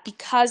that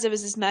because it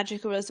was this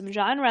magical realism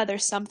genre,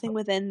 there's something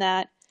within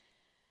that,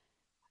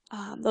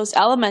 those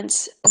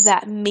elements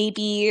that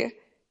maybe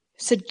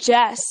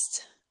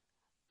suggest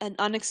an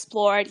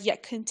unexplored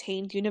yet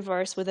contained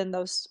universe within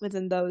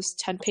those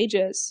 10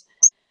 pages.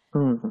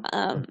 Mhm.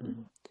 Um,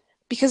 Mhm.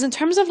 because in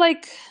terms of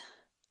like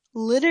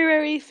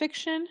literary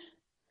fiction,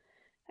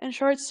 and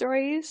short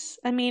stories.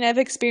 I mean, I've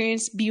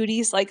experienced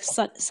beauties like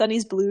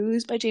Sunny's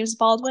Blues by James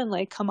Baldwin.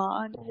 Like, come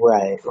on.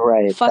 Right,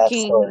 right. That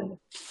story.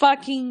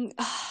 Fucking,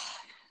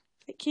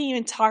 I can't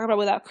even talk about it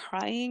without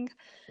crying.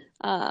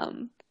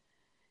 Um,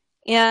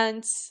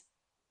 and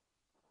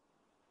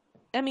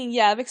I mean,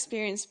 yeah, I've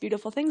experienced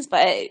beautiful things,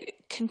 but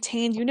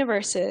contained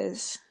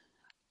universes,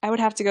 I would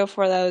have to go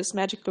for those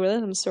magical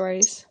realism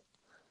stories.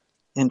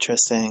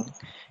 Interesting.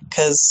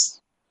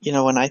 Because,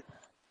 when I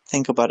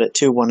think about it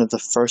too, one of the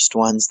first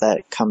ones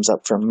that comes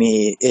up for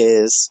me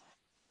is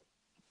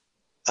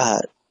uh,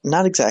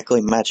 not exactly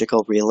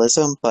magical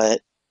realism, but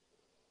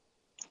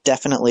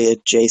definitely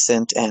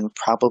adjacent and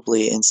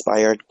probably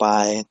inspired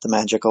by the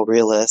magical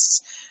realists.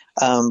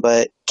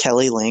 But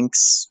Kelly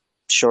Link's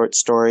short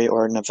story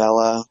or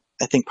novella,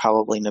 I think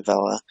probably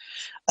novella,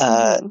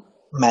 uh,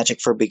 Mm-hmm.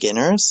 Magic for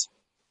Beginners.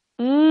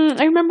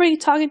 I remember you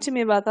talking to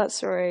me about that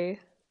story.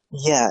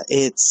 Yeah,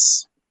 it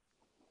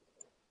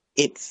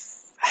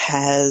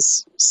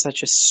has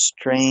such a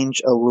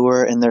strange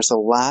allure, and there's a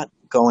lot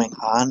going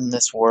on in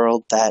this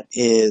world that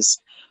is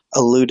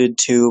alluded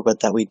to,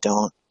 but that we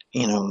don't,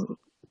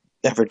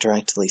 ever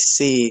directly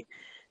see.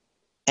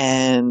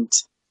 And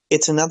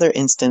it's another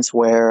instance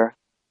where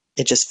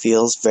it just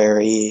feels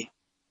very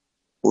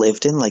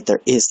lived in, like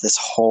there is this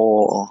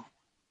whole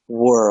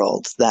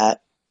world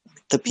that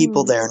the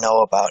people Mm. there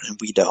know about and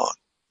we don't.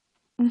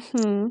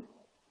 Mm-hmm.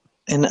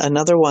 And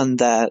another one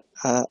that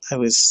I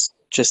was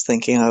just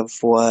thinking of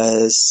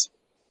was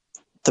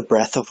The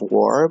Breath of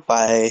War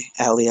by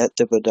Aliette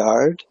de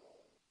Bodard.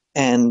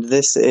 And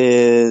this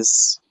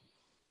is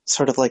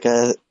sort of like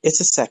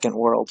it's a second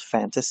world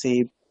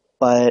fantasy,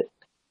 but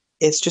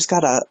it's just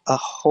got a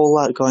whole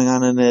lot going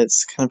on in it.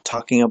 It's kind of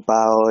talking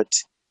about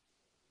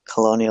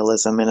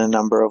colonialism in a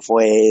number of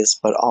ways,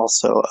 but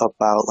also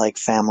about like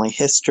family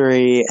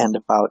history and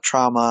about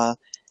trauma.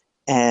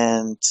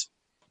 And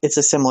it's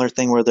a similar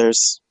thing where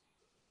there's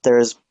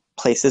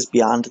places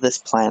beyond this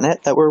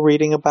planet that we're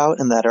reading about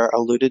and that are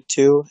alluded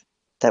to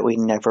that we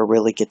never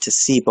really get to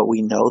see, but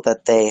we know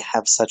that they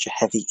have such a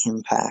heavy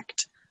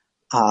impact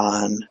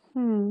on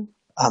Hmm.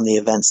 on the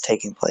events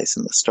taking place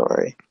in the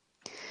story.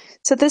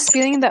 So this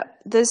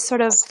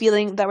sort of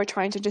feeling that we're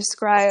trying to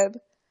describe,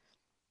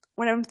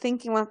 what I'm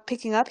thinking, what I'm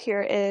picking up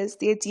here is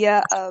the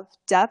idea of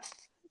depth,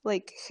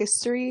 like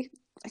history,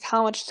 like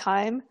how much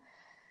time,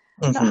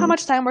 not how Hmm.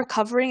 much time we're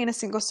covering in a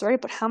single story,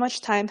 but how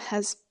much time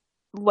has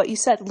what you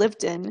said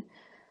lived in,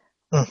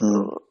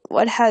 Hmm.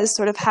 what has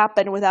sort of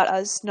happened without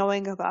us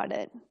knowing about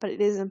it, but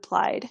it is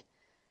implied.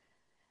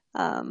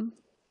 Um,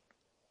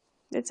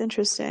 it's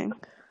interesting.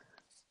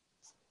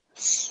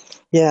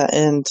 Yeah,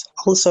 and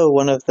also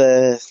one of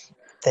the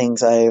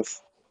things I've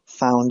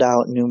found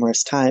out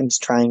numerous times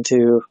trying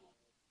to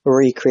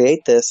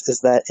recreate this is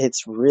that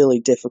it's really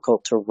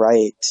difficult to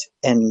write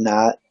and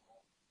not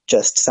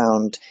just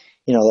sound,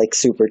 like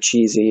super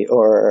cheesy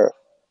or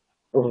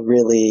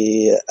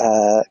really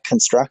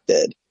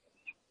constructed.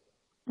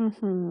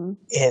 Mm-hmm.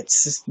 It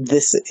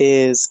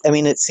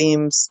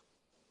seems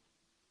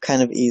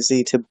kind of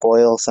easy to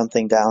boil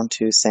something down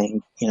to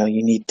saying,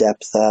 you need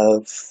depth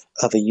of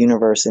a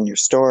universe in your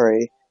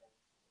story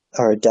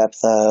or depth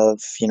of,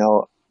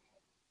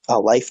 a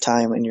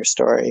lifetime in your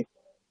story.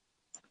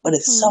 But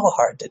it's so Mm-hmm.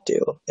 hard to do.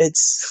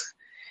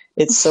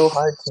 It's so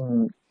hard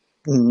to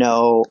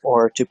know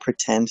or to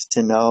pretend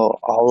to know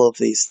all of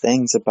these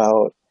things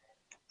about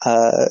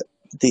uh,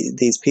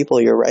 these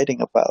people you're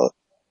writing about.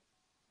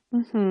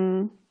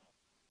 Mm-hmm.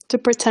 To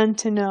pretend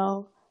to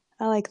know.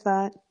 I like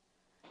that.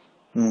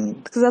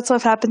 Mm. Because that's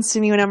what happens to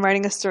me when I'm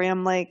writing a story.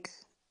 I'm like,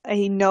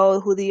 I know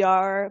who they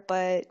are,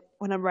 but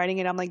when I'm writing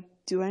it, I'm like,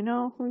 do I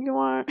know who you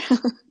are?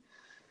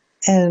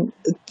 And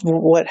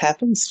what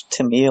happens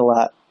to me a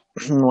lot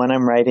when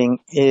I'm writing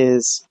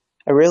is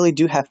I really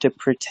do have to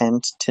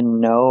pretend to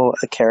know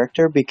a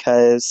character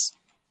because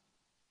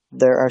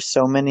there are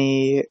so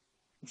many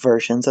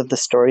versions of the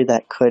story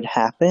that could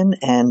happen,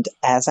 and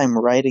as I'm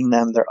writing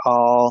them, they're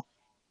all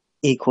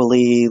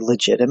equally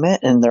legitimate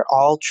and they're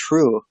all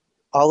true.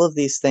 All of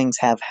these things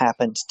have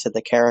happened to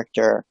the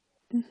character,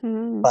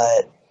 Mm-hmm.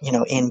 but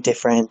in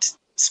different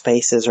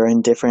spaces or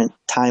in different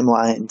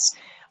timelines,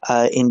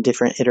 in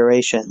different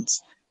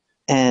iterations.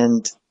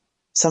 And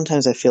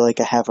sometimes I feel like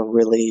I have a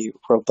really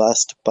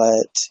robust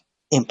but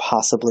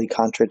impossibly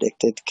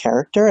contradicted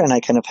character, and I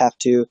kind of have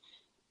to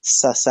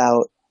suss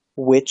out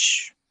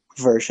which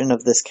version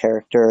of this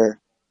character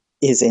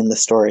is in the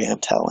story I'm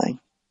telling.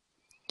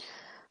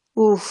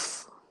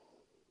 Oof.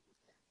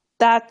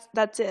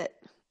 That's it.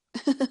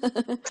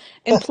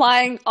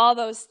 Implying all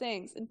those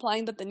things,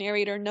 implying that the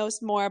narrator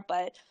knows more,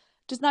 but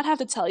does not have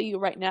to tell you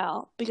right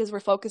now because we're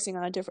focusing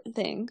on a different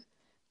thing.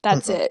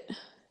 That's Mhm. it.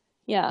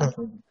 Yeah.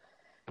 Mhm.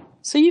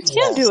 So you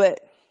can do Yes.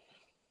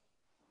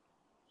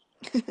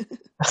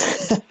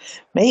 it.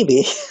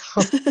 Maybe.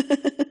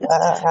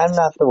 I'm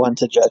not the one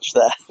to judge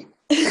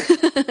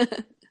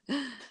that.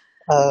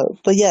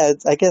 But yeah,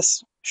 I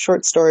guess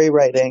short story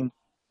writing,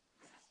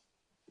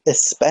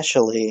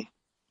 especially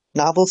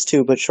novels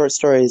too, but short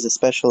stories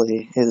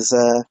especially, is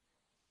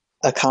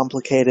a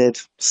complicated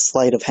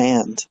sleight of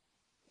hand.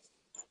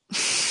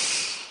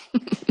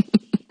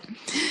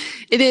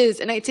 It is,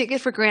 and I take it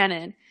for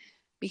granted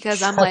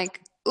because I'm like,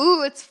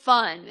 ooh, it's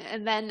fun.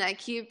 And then I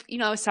keep,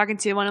 I was talking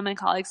to one of my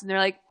colleagues and they're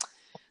like,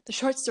 the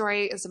short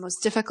story is the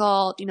most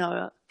difficult,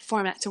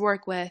 format to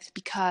work with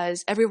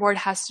because every word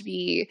has to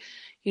be,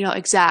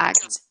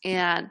 exact.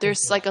 And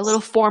there's like a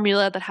little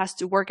formula that has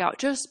to work out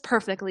just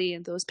perfectly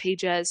in those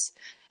pages.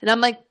 And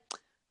I'm like,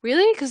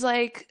 really? Because,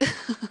 like,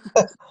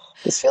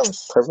 This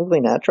feels perfectly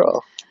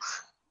natural.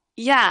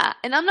 yeah.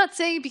 And I'm not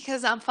saying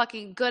because I'm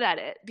fucking good at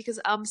it, because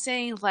I'm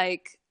saying,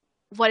 like,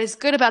 what is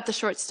good about the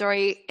short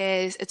story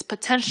is its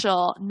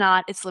potential,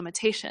 not its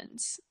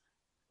limitations,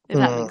 if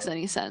that Mm, makes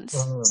any sense.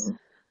 mm,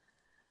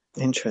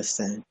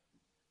 interesting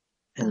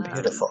and Um,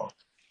 beautiful.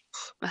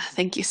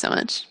 Thank you so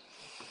much.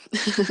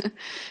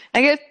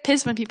 I get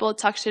pissed when people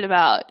talk shit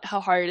about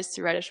how hard it is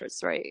to write a short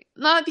story.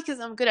 Not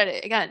because I'm good at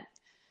it, again,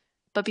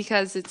 but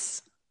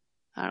because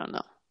I don't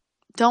know.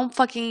 Don't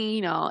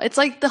fucking, it's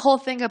like the whole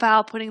thing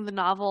about putting the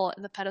novel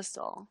in the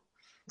pedestal.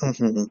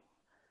 Hmm.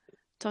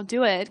 Don't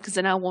do it, because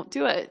then I won't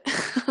do it.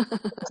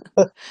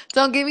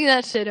 Don't give me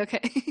that shit,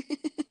 okay?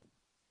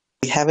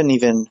 We haven't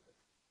even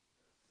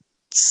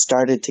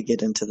started to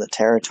get into the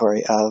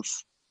territory of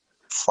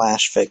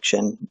flash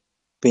fiction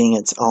being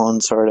its own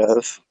sort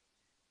of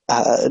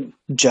uh,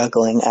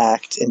 juggling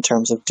act in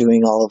terms of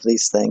doing all of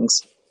these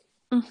things.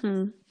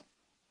 hmm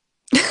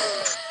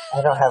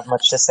I don't have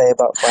much to say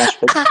about flash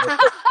fiction.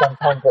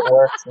 Sometimes it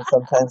works and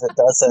sometimes it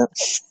doesn't.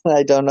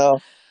 I don't know.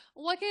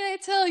 What can I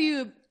tell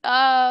you?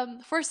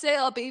 For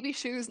sale, baby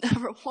shoes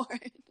never worn.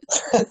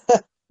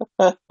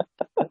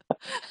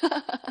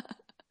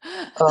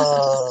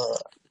 uh,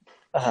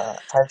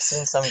 I've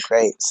seen some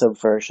great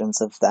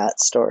subversions of that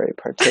story,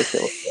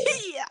 particularly.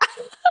 Yeah.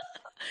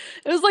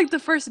 It was like the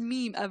first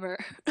meme ever.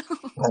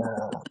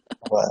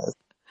 Was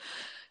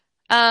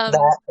Um,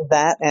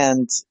 that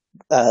and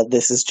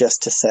this is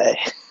just to say.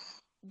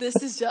 this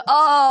is just,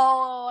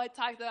 oh, I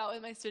talked about it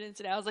with my students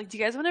today. I was like, do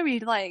you guys want to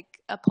read like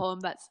a poem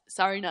that's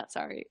sorry, not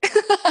sorry?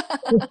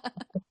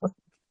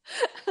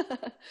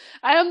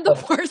 I am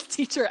the worst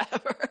teacher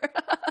ever.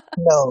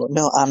 No,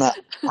 no, Anna,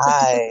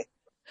 I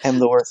am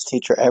the worst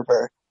teacher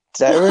ever.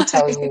 Did I ever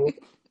tell Why? you?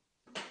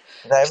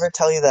 Did I ever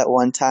tell you that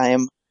one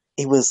time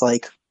it was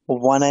like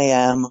 1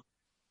 a.m.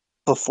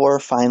 before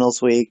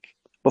finals week,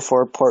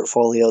 before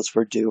portfolios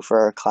were due for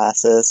our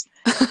classes?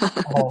 Do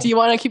Um, you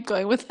want to keep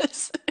going with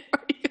this?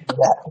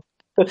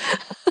 yeah,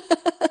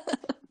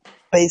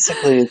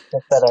 basically, it's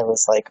just that I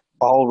was like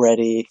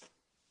already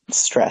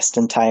stressed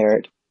and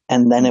tired.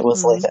 And then it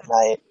was late Mm-hmm.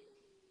 at night,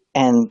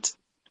 and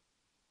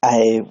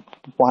I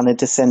wanted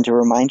to send a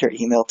reminder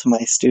email to my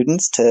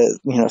students to,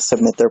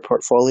 submit their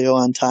portfolio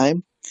on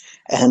time.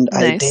 And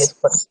I did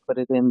Nice. put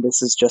it in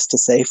 "this is just to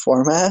say"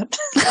 format.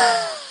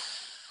 And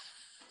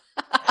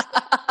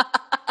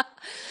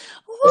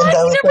What? I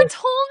You was never like,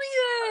 told me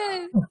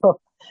this.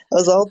 I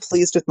was all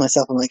pleased with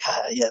myself. I'm like,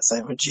 yes,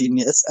 I'm a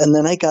genius. And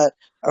then I got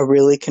a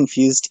really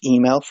confused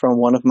email from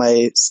one of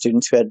my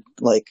students who had,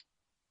 like,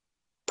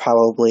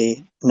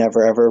 probably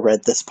never ever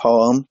read this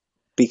poem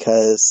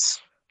because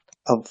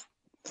of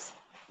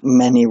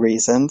many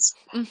reasons.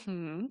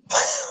 Mm-hmm.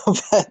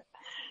 But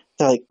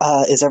they're like,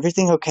 is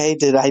everything okay?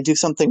 Did I do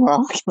something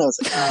wrong? And I was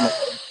like,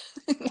 oh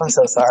my God, I'm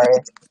so sorry.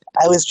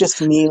 I was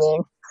just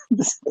meaning,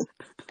 this is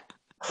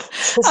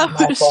I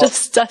my was fault.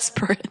 just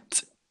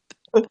desperate.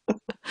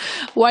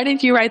 Why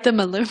didn't you write them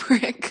a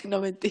limerick?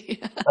 No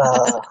idea.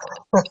 Uh,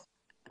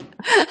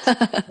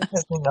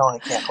 because I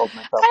can't hold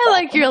myself I back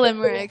like when your it gets to the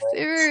limericks.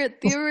 lyrics.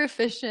 They were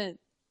efficient,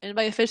 and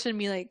by efficient, I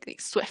mean like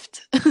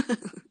swift.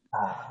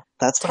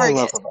 That's what I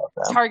love Target, about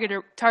them.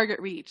 target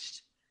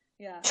reached.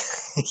 Yeah.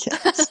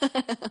 Yes.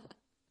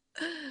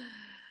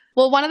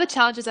 Well, one of the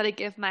challenges that I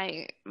give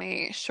my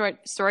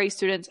short story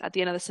students at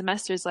the end of the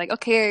semester is like,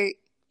 okay,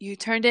 you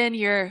turned in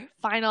your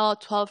final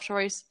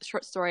 12-page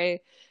short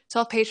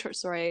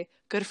story.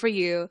 Good for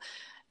you.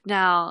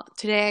 Now,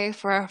 today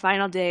for our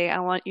final day, I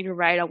want you to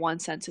write a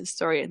one-sentence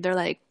story. And they're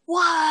like,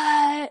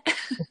 what?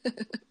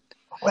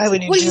 Why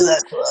would you What do do you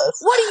that to us?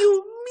 what do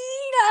you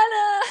mean,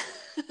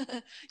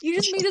 Anna? You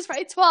just made us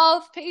write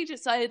 12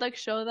 pages. So I'd like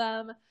show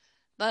them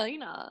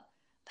the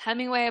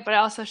Hemingway, but I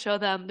also show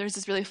them there's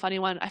this really funny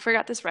one. I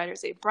forgot this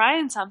writer's name,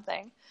 Brian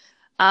something.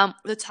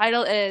 The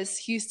title is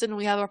Houston,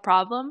 We Have a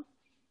Problem.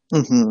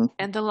 Mm-hmm.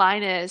 And the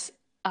line is,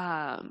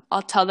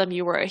 I'll tell them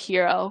you were a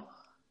hero.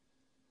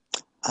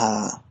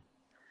 Uh,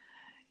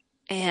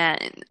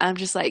 And I'm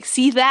just like,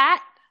 see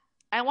that?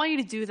 I want you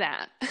to do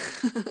that.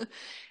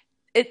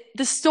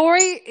 The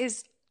story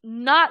is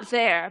not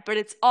there, but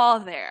it's all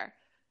there.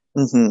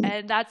 mm-hmm.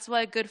 And that's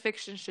what good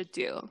fiction should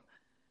do. And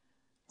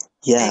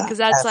Yeah, because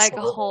that's like a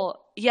absolutely.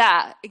 whole,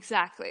 yeah,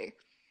 exactly.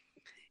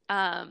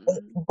 Um,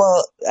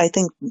 Well, I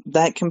think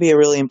that can be a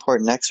really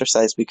important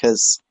exercise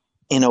because,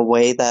 in a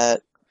way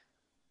that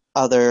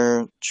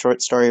other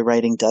short story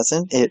writing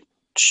doesn't, it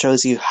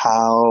shows you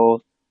how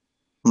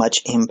much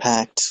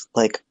impact,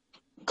 like,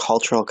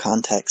 cultural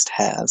context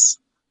has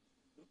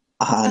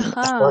on a short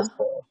uh-huh.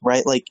 story,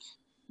 right? Like,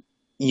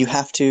 you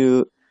have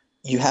to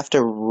you have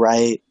to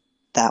write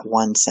that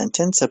one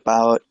sentence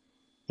about,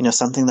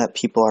 something that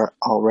people are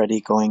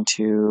already going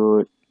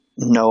to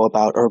know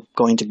about or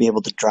going to be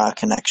able to draw a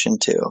connection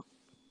to.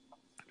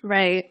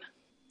 Right.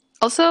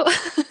 Also,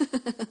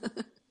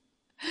 I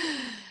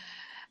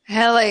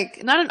had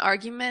like not an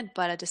argument,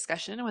 but a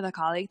discussion with a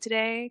colleague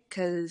today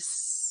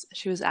because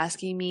she was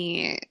asking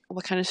me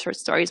what kind of short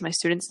stories my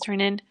students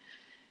turn in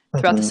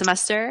throughout the Hmm.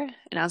 semester.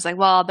 And I was like,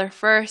 well, their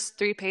first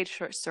 3-page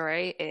short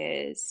story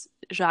is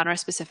genre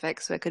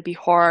specific. So it could be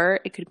horror,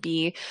 it could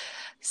be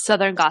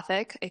Southern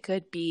Gothic, it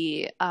could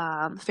be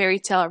fairy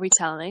tale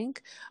retelling,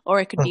 or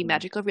it could be Hmm.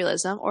 magical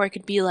realism, or it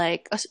could be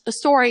like a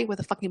story with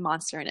a fucking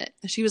monster in it.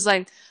 And she was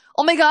like,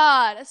 oh my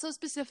God, that's so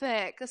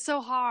specific. That's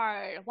so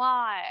hard.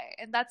 Why?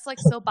 And that's like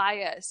so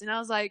biased. And I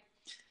was like,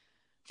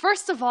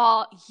 first of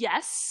all,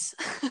 yes.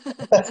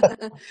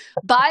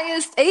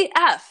 Biased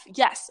AF.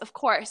 Yes, of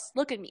course.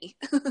 Look at me.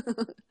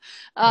 Yeah.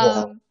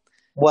 um,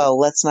 Well,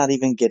 let's not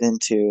even get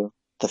into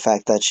the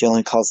fact that she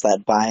only calls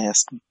that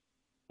biased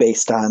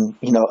based on,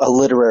 a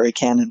literary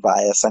canon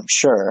bias, I'm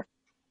sure.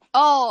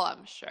 oh,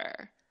 I'm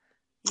sure.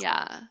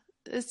 Yeah,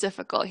 it's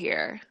difficult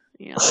here.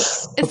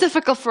 It's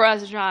difficult for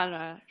us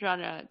genre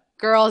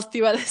girls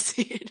to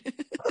see it.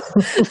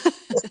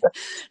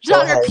 Go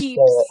Genre ahead, say it.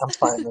 peeps. I'm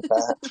fine with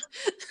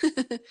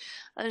that.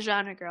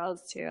 Genre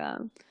girls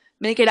to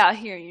make it out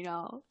here,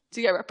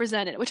 to get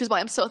represented, which is why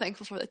I'm so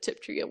thankful for the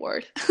Tiptree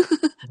Award.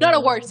 Not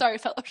award, Hmm. sorry,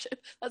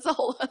 fellowship. That's a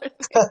whole other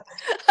thing.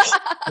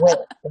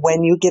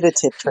 When you get a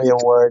Tiptree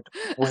Award,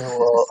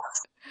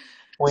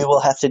 we will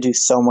have to do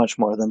so much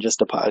more than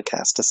just a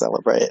podcast to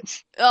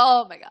celebrate.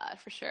 Oh my God,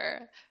 for sure.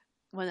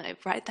 When I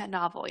write that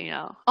novel.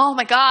 Oh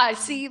my God, I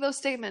see those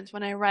statements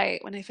when I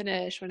write, when I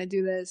finish, when I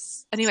do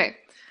this. Anyway,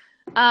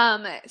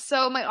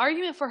 so my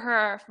argument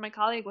for my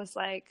colleague was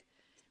like,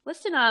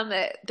 listen,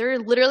 they're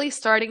literally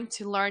starting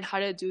to learn how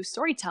to do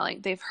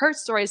storytelling. They've heard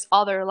stories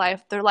all their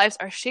life. Their lives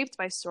are shaped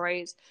by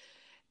stories,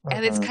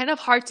 and it's Hmm. kind of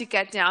hard to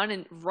get down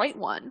and write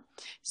one.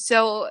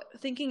 So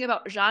thinking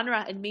about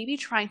genre and maybe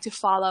trying to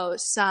follow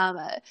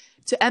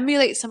to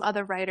emulate some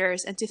other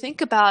writers and to think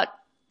about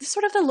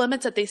sort of the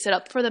limits that they set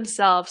up for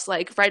themselves,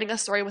 like writing a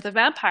story with a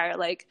vampire,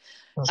 like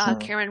Hmm.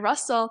 Karen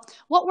Russell.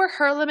 What were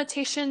her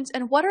limitations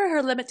and what are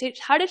her limitations?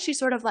 How did she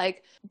sort of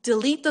like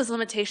delete those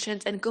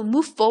limitations and go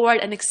move forward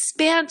and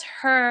expand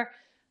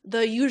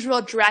the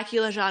usual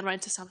Dracula genre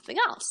into something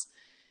else?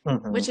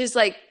 Hmm. Which is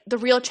like the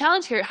real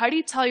challenge here. How do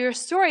you tell your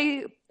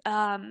story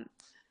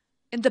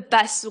in the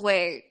best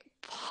way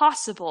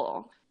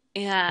possible?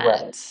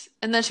 Right.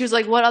 And then she was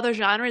like, "What other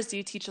genres do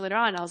you teach later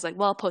on?" I was like,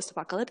 "Well,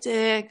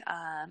 post-apocalyptic,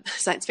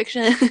 science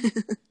fiction."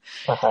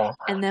 Uh-huh.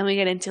 And then we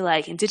get into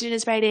like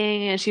indigenous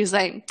writing, and she was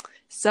like,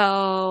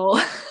 "So,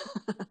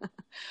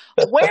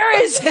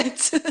 where is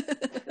it?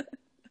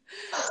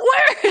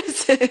 Where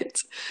is it?"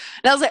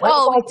 And I was like, Where's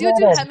 "Oh, we my do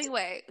parent?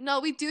 Hemingway. No,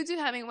 we do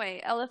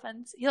Hemingway.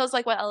 Elephants." He was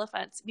like, "What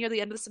elephants?" Near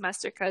the end of the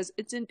semester, because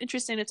it's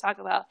interesting to talk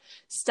about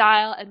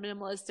style and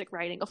minimalistic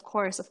writing. Of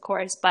course,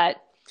 but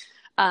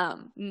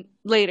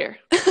later.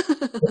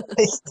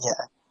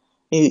 Yeah.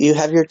 You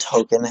have your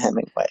token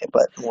Hemingway,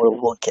 but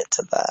we'll get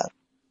to that.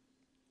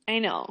 I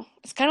know.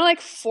 It's kind of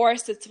like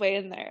forced its way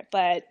in there,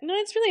 but no,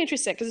 it's really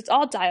interesting because it's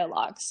all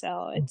dialogue,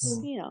 so it's,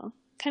 Hmm.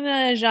 kind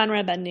of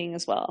genre bending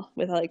as well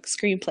with like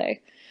screenplay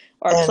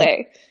or And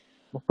play.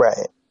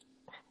 right.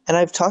 And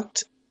I've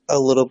talked a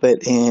little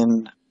bit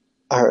in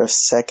our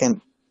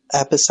second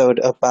episode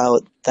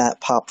about that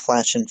pop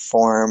flash and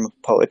form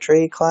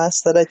poetry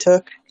class that I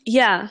took.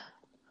 Yeah.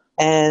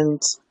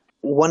 And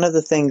one of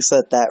the things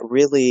that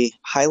really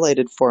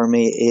highlighted for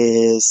me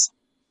is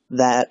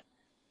that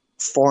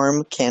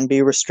form can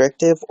be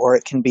restrictive or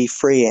it can be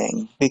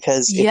freeing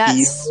because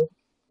Yes.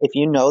 if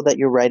you know that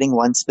you're writing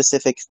one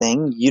specific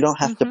thing, you don't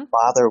have to Mm-hmm.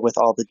 bother with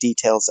all the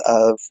details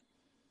of,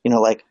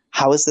 like,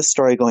 how is this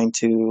story going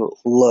to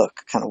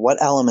look? Kind of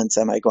what elements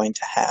am I going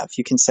to have?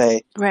 You can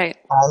say, Right.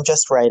 I'm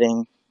just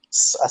writing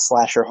a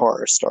slasher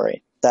horror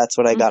story. That's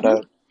what I Mm-hmm.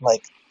 gotta,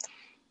 like,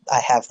 I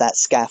have that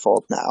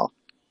scaffold now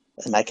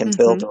and I can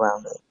build Mm-hmm.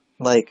 around it.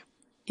 Like,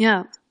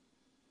 Yeah.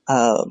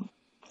 um,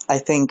 I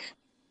think,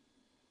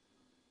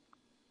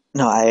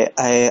 no,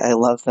 I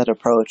love that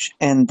approach.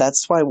 And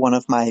that's why one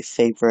of my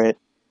favorite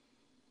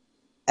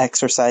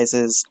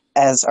exercises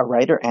as a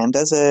writer and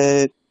as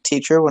a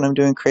teacher when I'm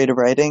doing creative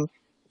writing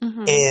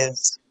Mm-hmm.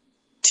 is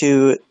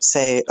to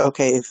say,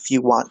 okay, if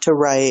you want to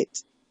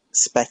write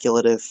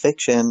speculative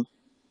fiction,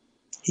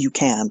 you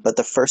can, but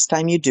the first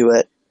time you do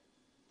it,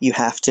 you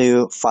have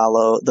to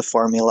follow the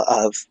formula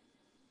of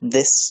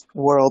this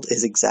world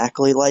is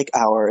exactly like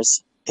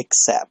ours,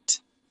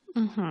 except,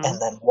 Mm-hmm.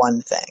 and then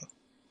one thing.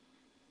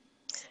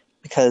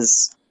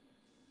 Because,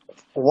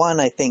 one,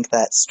 I think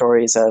that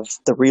stories of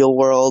the real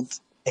world,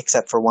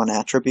 except for one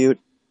attribute,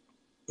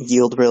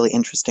 yield really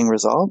interesting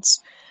results.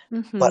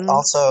 But Mm-hmm.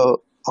 also,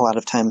 a lot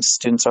of times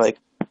students are like,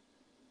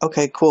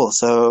 okay, cool.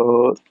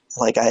 So,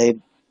 like, I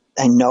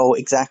know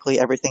exactly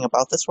everything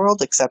about this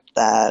world except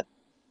that,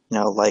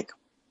 like,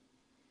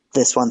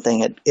 this one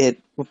thing,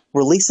 it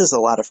releases a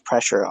lot of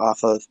pressure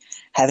off of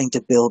having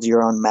to build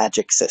your own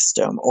magic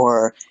system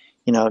or,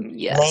 name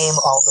Yes.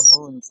 all the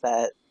moons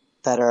that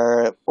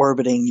are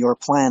orbiting your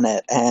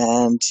planet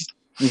and,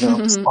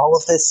 all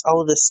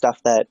of this stuff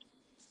that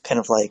kind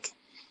of like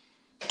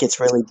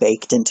gets really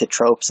baked into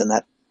tropes and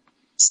that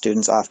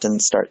students often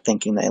start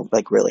thinking they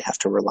like really have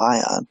to rely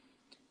on.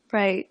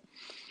 Right.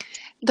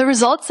 The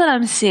results that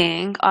I'm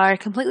seeing are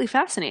completely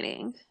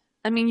fascinating.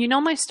 I mean, you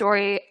know my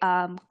story,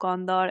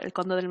 Condor, El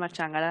Condor del Mar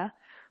Changara,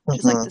 which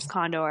is like Hmm. this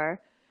condor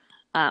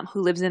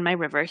who lives in my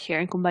river here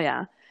in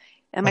Cumbaya.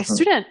 And my Hmm.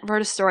 student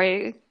wrote a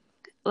story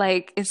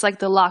like it's like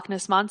the Loch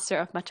Ness monster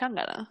of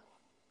Machangara.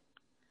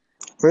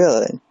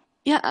 Really?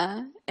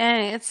 Yeah,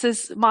 and it's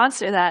this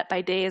monster that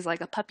by day is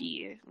like a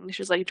puppy, and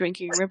she's like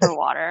drinking river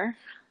water,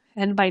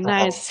 and by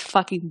night is Uh-huh. this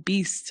fucking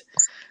beast.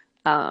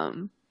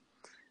 Um,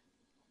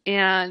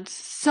 and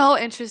so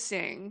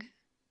interesting.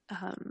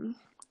 Um,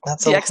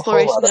 That's a the whole lot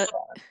exploration of of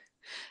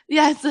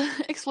yeah, it's the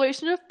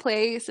exploration of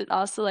place and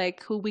also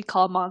like who we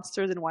call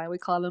monsters and why we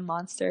call them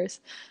monsters.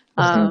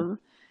 fun. Hmm. Um,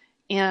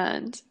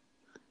 and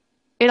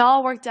it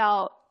all worked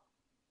out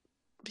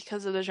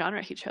because of the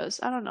genre he chose.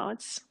 I don't know.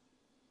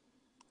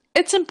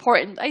 It's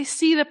important. I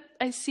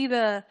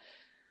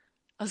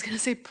was gonna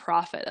say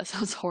profit. That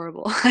sounds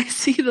horrible. I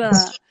see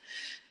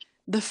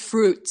the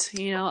fruit,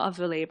 of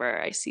the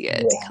labor. I see it.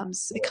 Yeah. It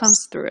comes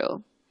Yes.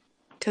 through.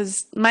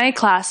 Because my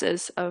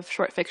classes of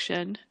short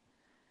fiction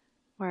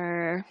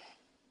were,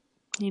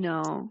 you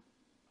know,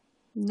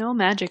 no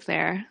magic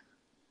there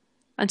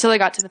until I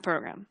got to the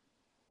program.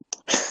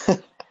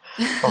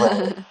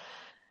 Right.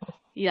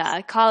 Yeah,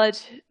 at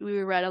college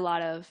we read a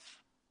lot of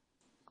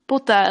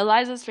Puta,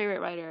 Eliza's favorite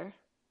writer.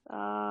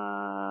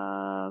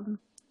 Um,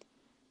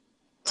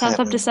 I 10th of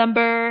haven't.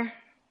 December,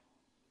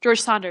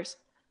 George Saunders.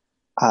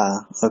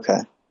 Okay.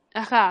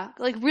 Aha,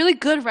 like really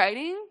good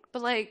writing,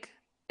 but like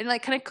and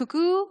like kind of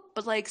cuckoo,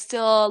 but like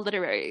still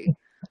literary.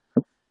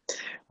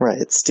 Right.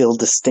 It's still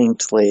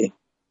distinctly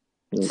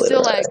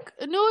Still literary.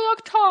 like New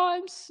York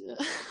Times.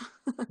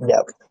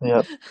 Yep.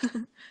 Yep.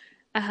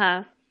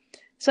 Uh-huh.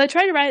 So I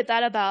tried to write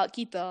that about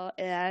Quito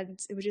and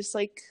it was just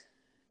like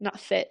not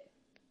fit.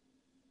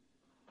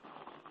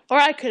 Or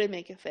I couldn't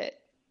make it fit.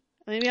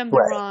 Maybe I'm the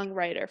Right. wrong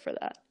writer for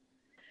that.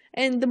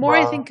 And the more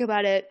I think Well.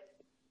 about it,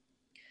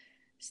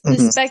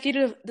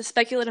 Mhm. the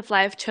speculative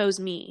life chose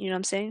me, you know what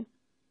I'm saying?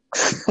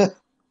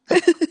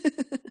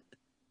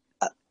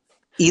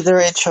 Either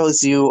it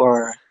chose you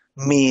or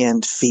me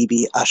and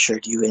Phoebe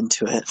ushered you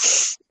into it.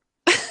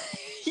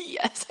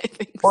 Yes, I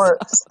think Or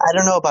so. I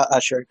don't know about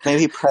ushered.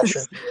 Maybe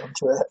pressured you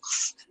into it.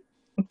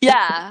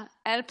 Yeah,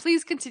 and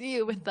please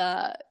continue with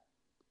the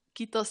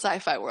Quito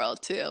sci-fi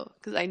world too,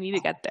 because I need to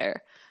get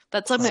there.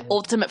 That's like my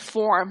ultimate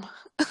form.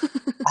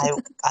 I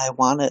I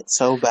want it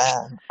so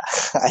bad.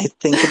 I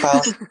think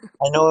about.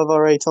 I know I've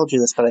already told you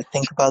this, but I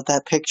think about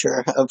that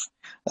picture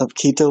of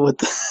Quito with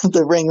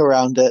the ring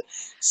around it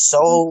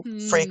so Hmm.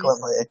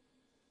 frequently.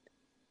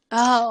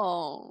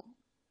 Oh,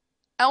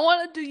 I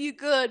want to do you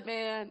good,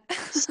 man.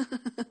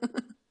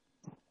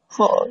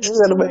 Oh,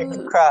 you're gonna make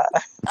me cry.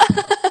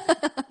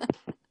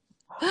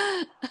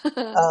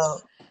 Uh,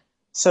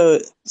 so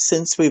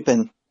since we've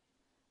been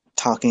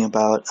talking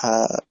about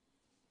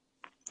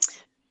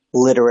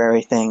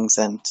literary things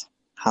and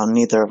how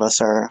neither of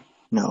us are,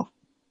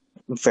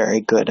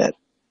 very good at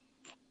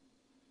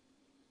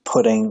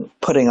putting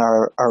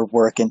our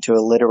work into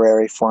a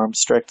literary form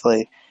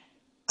strictly.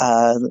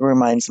 It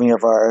reminds me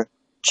of our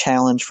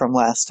challenge from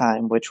last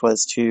time, which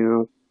was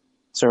to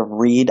sort of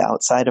read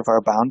outside of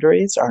our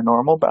boundaries, our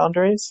normal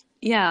boundaries.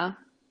 Yeah.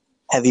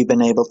 Have you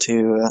been able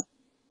to,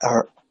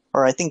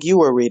 or I think you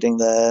were reading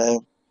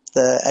the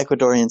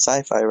Ecuadorian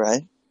sci-fi,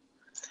 right?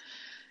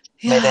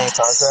 Made any Yes.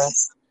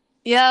 progress?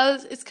 Yeah,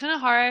 it's kind of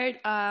hard.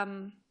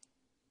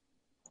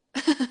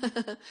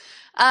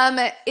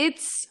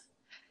 It's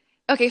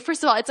okay.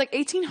 First of all, it's like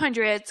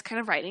 1800s kind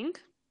of writing.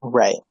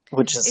 Right,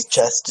 which is It's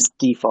just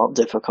default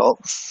difficult.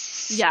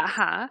 yeah,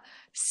 huh?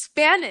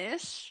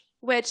 Spanish,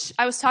 which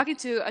I was talking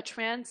to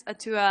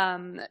to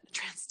a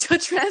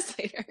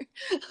translator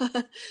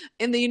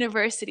in the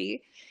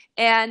university,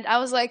 and I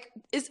was like,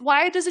 "Is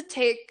why does it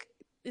take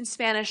in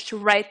Spanish to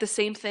write the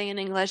same thing in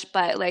English,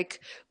 but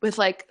like with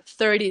like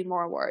 30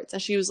 more words?"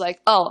 And she was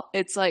like, "Oh,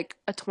 it's like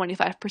a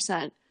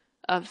 25%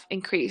 of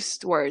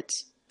increased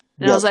words."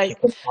 And I was Yep, you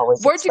like, can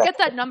always "Where'd you expect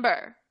get that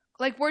number?"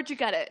 Like, where'd you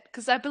get it?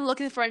 Because I've been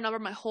looking for a number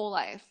my whole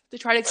life to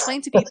try to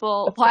explain to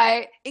people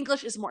why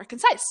English is more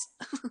concise.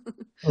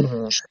 it.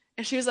 Hmm.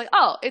 And she was like,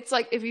 oh, it's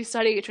like if you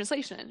study a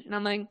translation. And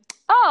I'm like,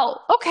 oh,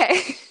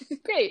 okay,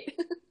 great.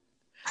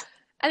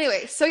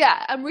 Anyway, so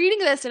yeah, I'm reading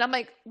this and I'm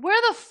like,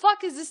 where the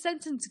fuck is this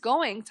sentence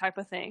going type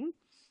of thing.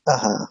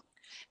 Uh-huh.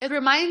 It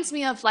reminds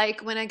me of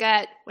like when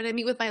I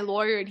meet with my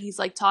lawyer and he's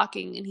like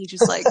talking and he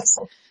just like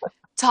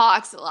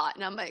talks a lot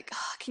and I'm like,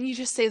 oh, can you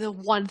just say the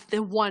one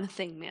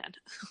thing, man?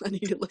 I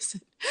need to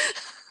listen.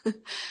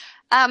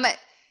 um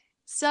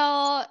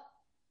so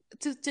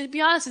to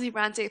be honest with you,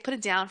 Bronte, I put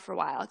it down for a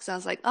while because I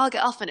was like, oh, okay,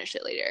 I'll finish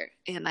it later,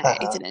 and I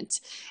Uh-huh.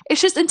 didn't.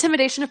 It's just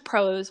intimidation of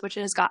prose, which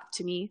has got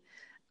to me,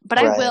 but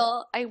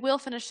Right. I will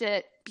finish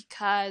it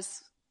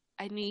because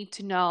I need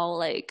to know.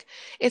 Like,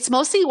 it's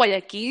mostly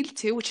Guayaquil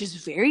too, which is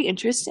very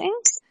interesting.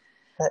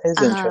 That is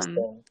Um,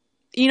 interesting.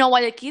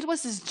 Guayaquil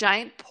was this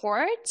giant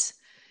port,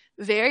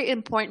 very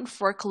important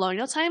for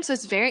colonial times, so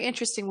it's very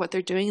interesting what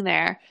they're doing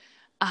there.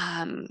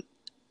 Um,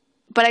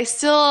 but I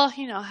still,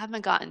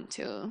 haven't gotten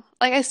to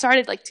like I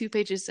started like 2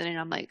 pages in and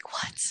I'm like,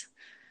 what?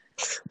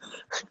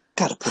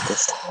 Gotta put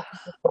this down.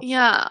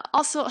 Yeah.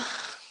 Also,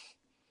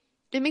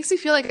 it makes me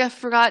feel like I've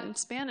forgotten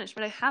Spanish,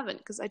 but I haven't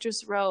because I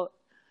just wrote,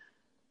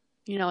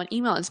 an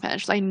email in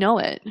Spanish. So I know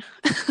it.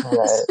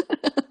 Right.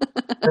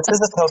 This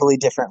is a totally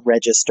different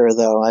register,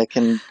 though.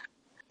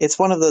 It's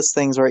one of those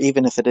things where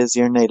even if it is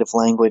your native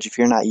language, if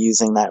you're not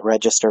using that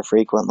register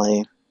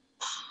frequently,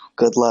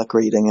 good luck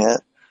reading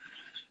it.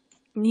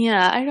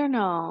 Yeah, I don't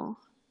know.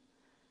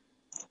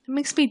 It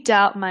makes me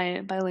doubt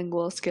my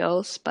bilingual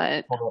skills,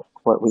 but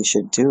What we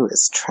should do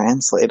is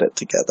translate it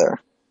together,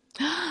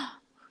 oh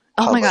my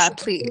publish God, it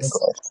in please.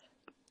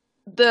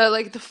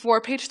 English. The 4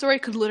 page story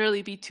could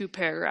literally be 2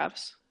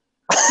 paragraphs.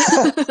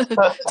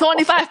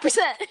 25%.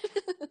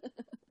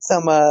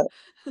 Some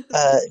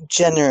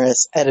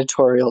generous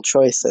editorial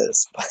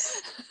choices.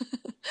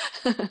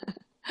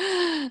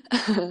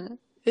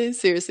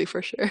 Seriously,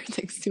 for sure. It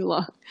takes too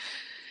long.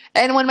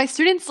 And when my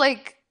students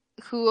like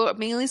who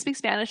mainly speak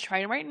Spanish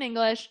try to write in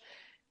English,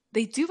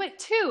 they do it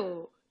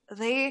too.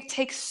 They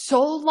take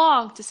so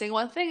long to say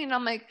one thing, and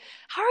I'm like,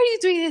 how are you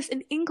doing this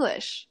in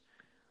English?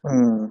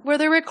 Hmm, Where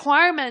the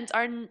requirements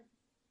are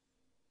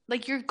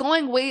like you're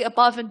going way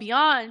above and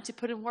beyond to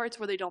put in words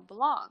where they don't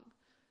belong. It's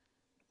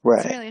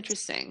right. really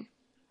interesting.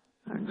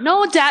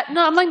 No,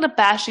 I'm like not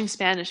bashing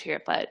Spanish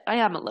here, but I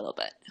am a little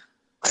bit.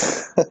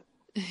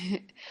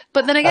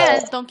 But then uh,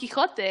 again, Don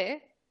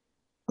Quixote,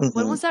 when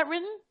mhm. was that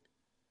written?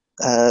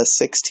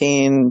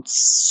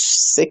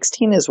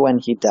 1616 is when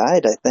he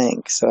died, I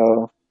think.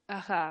 So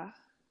Ajá.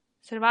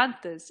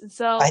 Cervantes. And I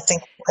so,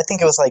 think I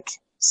think it was like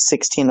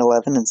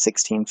 1611 and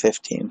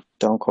 1615.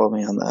 Don't quote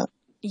me on that.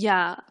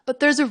 yeah, but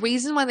there's a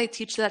reason why they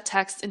teach that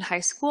text in high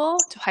school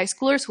to high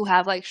schoolers who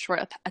have like short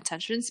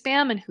attention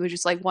span and who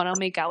just like want to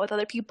make out with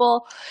other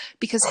people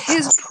because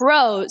his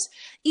prose,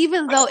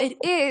 even though it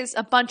is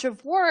a bunch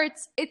of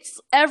words, it's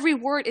every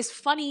word is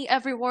funny,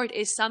 every word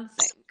is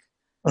something.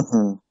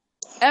 Hmm.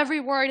 Every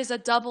word is a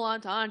double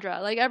entendre.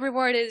 Like every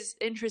word is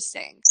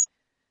interesting.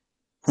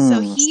 So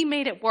Hmm. he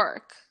made it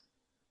work.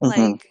 Hmm.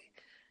 Like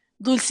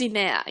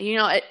Dulcinea,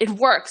 it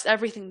works,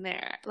 everything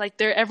there. Like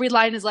there every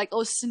line is like,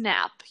 oh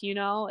snap,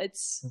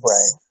 it's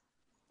Right.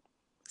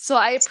 so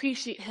I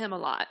appreciate him a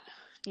lot.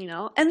 you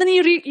know. And then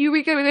you read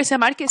Gabriel Garcia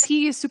Marquez,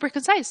 he is super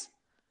concise.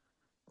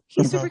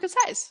 He's super Hmm.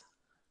 concise.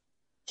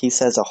 He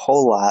says a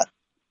whole lot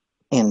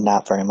in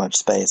not very much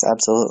space.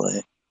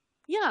 Absolutely.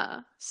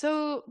 Yeah.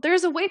 So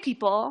there's a way,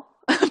 people,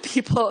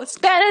 people,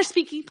 Spanish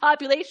speaking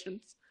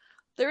populations.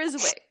 There is a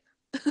way.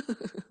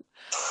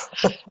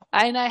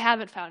 And I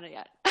haven't found it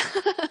yet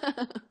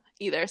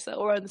either, so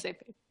we're on the same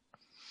page.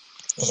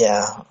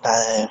 Yeah,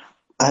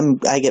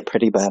 I get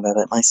pretty bad at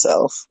it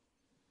myself.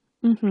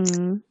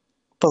 Mm-hmm.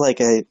 But like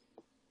I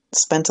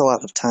spent a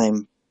lot of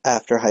time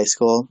after high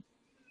school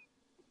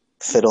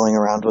fiddling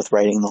around with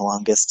writing the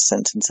longest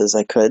sentences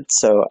I could,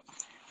 so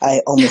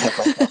I only have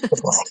like that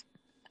to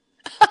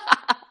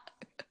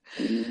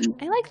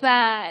I like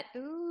that.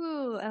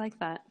 Ooh, I like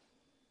that.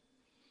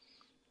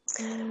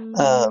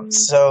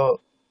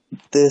 So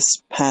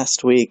this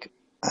past week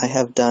I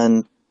have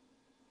done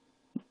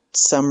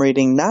some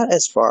reading, not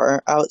as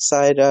far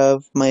outside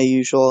of my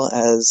usual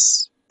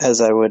as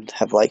I would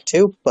have liked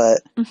to,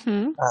 but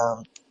Mm-hmm.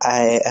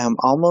 I am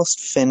almost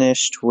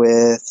finished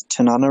with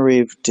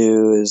Tananarive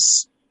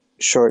Dew's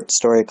short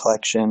story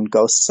collection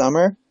Ghost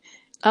Summer,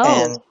 Oh.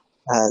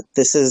 and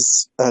this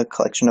is a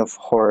collection of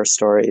horror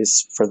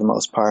stories for the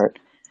most part.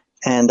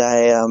 And I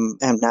am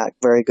not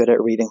very good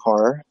at reading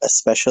horror,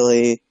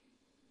 especially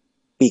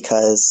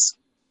because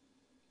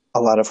a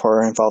lot of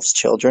horror involves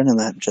children, and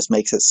that just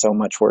makes it so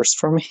much worse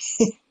for me.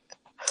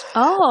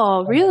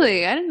 Oh,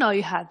 really? I didn't know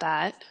you had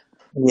that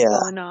Yeah,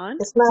 going on.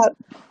 it's not.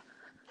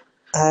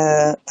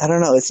 I don't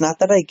know. It's not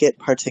that I get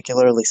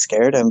particularly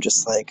scared. I'm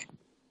just like,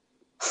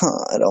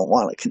 huh, I don't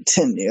want to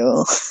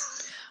continue.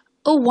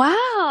 Oh,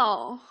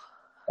 wow.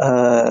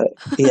 Uh,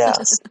 yeah.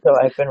 So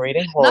I've been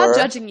reading Not horror.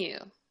 judging you.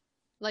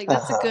 Like,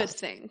 that's a Uh-huh. good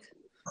thing,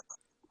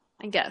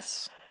 I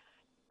guess.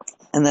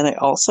 And then I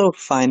also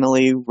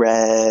finally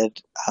read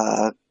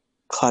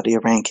Claudia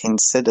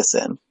Rankine's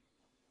Citizen.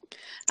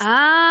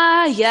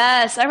 Ah,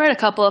 yes. I read a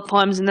couple of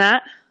poems in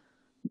that.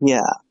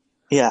 Yeah,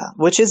 yeah.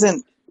 Which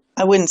isn't,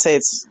 I wouldn't say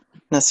it's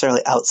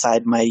necessarily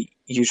outside my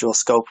usual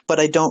scope, but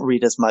I don't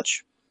read as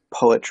much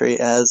poetry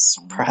as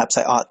perhaps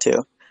I ought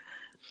to.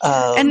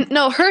 And Um,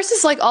 no, hers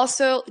is like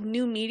also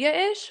new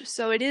media-ish,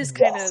 so it is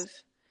kind yes. of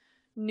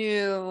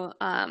new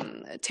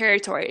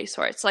territory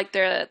sorts. Like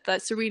the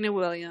Serena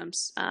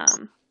Williams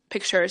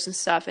pictures and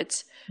stuff.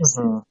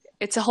 Hmm.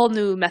 It's a whole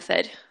new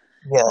method,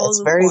 Yeah, whole it's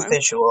new very form.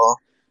 visual.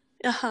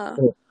 Uh-huh.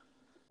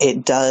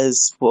 It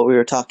does what we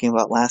were talking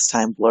about last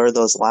time, blur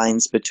those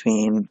lines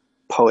between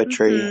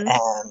poetry Mm-hmm.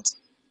 and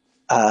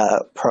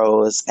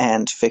prose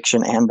and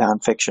fiction and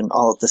nonfiction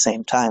all at the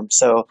same time.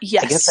 So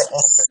I guess I Yes.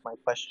 answered my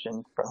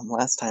question from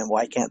last time.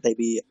 Why can't they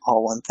be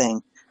all one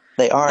thing?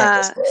 They are in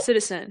this book.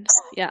 Citizen.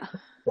 Yeah.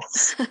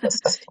 Yes.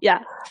 Yeah,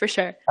 for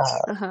sure.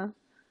 Uh, Uh-huh.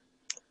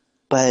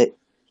 but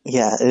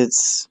yeah,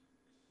 it's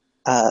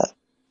uh,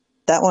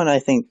 that one I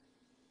think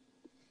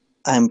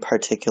I'm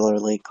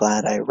particularly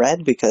glad I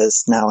read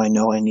because now I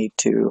know I need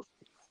to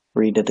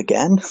read it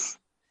again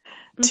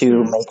to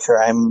Mm-hmm. make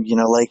sure I'm,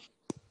 like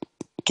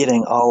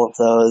getting all of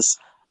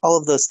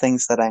those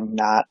things that I'm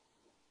not,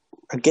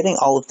 or getting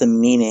all of the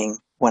meaning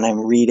when I'm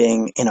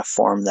reading in a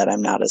form that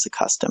I'm not as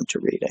accustomed to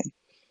reading.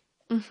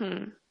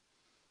 Mm-hmm.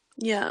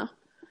 Yeah.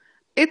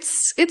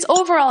 It's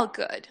overall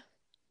good.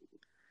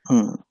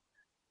 Hmm.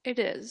 It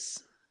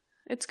is.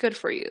 It's good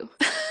for you.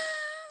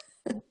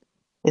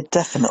 It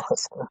definitely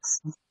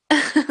is.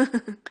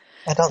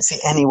 I don't see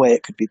any way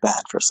it could be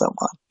bad for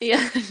someone.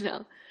 Yeah,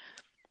 no.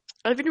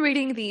 I've been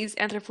reading these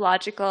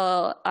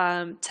anthropological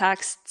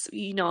texts.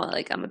 You know,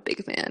 like I'm a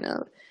big fan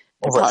of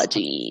Right.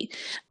 anthropology,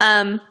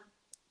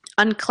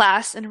 on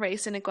class and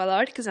race in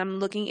Ecuador because I'm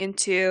looking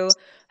into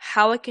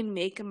how I can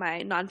make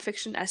my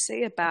nonfiction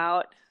essay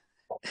about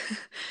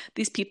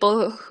these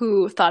people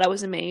who thought I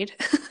was a maid.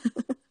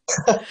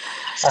 Uh-huh.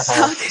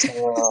 How can...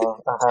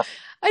 Uh-huh.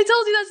 I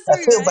told you that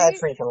I story, feel bad right?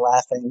 for even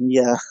laughing.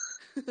 Yeah.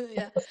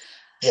 Yeah.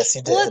 Yes,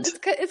 you Well, did.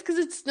 it's because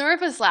it's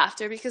nervous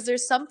laughter because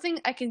there's something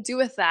I can do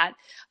with that,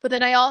 but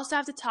then I also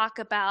have to talk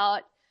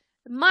about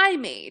my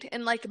maid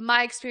and like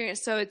my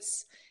experience. So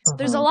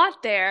there's a Hmm.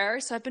 lot there.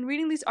 So I've been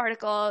reading these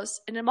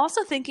articles, and I'm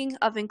also thinking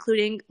of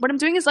including what I'm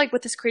doing is like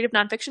with this creative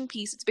nonfiction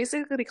piece. It's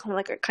basically kind of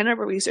like a kind of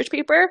a research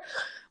paper,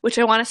 which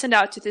I want to send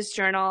out to this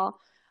journal.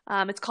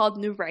 It's called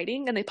New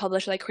Writing, and they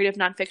publish like creative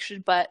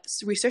nonfiction, but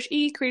research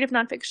creative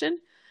nonfiction.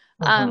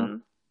 Hmm.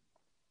 Um,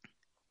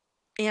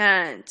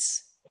 and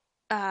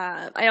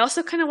I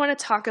also kind of want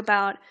to talk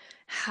about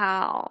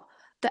how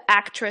the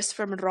actress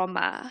from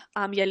Roma,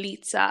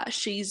 Yalitza,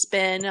 she's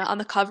been on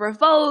the cover of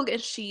Vogue,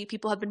 and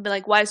people have been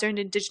like, why is there an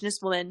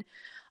indigenous woman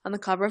on the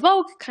cover of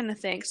Vogue, kind of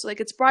thing. So like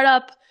it's brought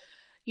up,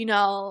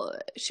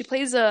 she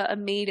plays a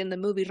maid in the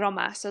movie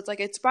Roma, so it's like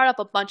it's brought up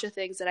a bunch of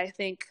things that I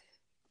think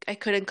I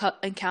could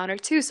encounter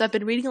too. So I've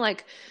been reading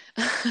like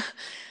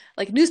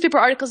like newspaper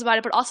articles about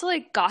it, but also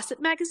like gossip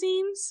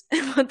magazines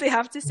and what they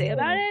have to say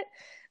about Hmm. it.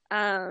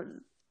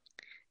 Um,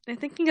 I'm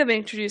thinking of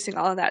introducing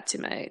all of that to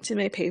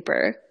my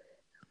paper,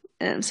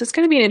 and so it's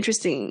going to be an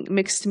interesting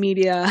mixed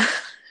media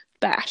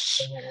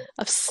bash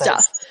of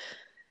stuff. That's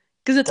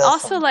Because it's Does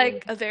also sound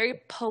like good. a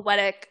very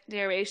poetic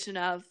narration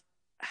of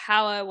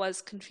how I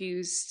was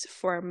confused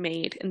for a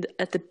maid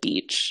at the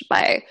beach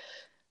by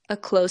a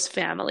close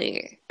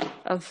family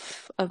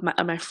of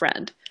my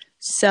friend.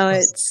 So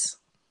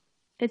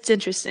it's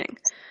interesting.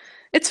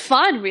 It's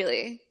fun,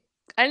 really.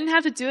 I didn't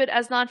have to do it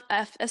as not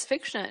as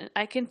fiction.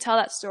 I can tell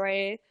that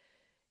story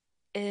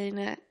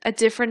in a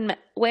different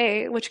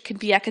way, which could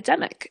be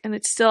academic, and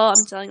it's still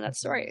I'm telling that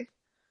story.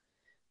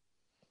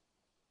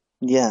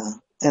 Yeah,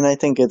 and I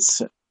think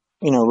it's,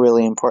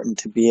 really important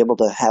to be able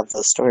to have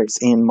those stories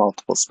in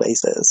multiple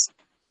spaces.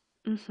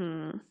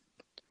 Mm-hmm.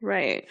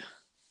 Right.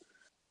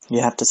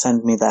 You have to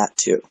send me that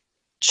too,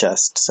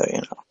 just so you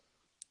know,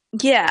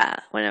 Yeah,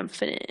 when I'm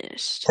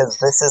finished. because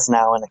this is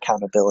now an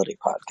accountability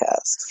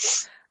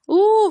podcast.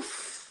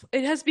 Oof,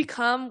 it has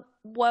become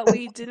what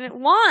we didn't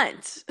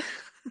want.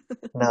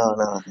 No,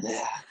 no,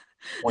 yeah,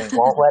 we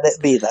won't let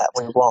it be that.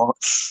 We won't.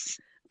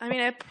 I mean,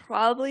 I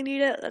probably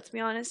need it. Let's be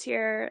honest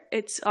here.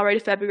 It's already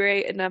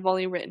February, and I've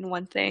only written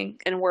one thing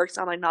and worked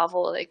on my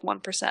novel like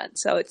 1%.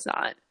 So it's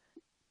not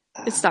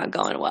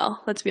going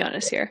well. Let's be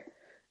honest here.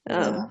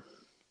 Um,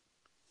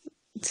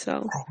 Yeah,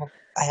 so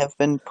I have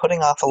been putting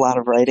off a lot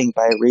of writing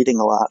by reading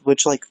a lot,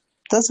 which like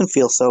doesn't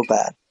feel so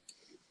bad.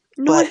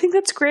 no, I But think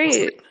that's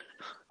great.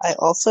 I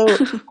also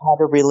had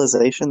a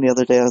realization the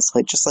other day. I was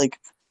like, just like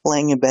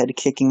laying in bed,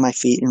 kicking my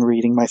feet and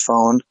reading my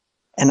phone,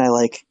 and I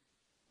like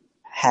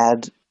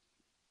had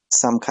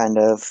some kind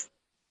of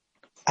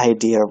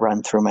idea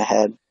run through my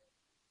head,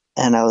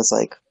 and I was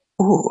like,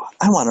 "Ooh,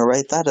 I want to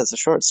write that as a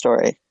short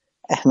story."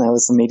 And I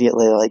was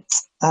immediately like,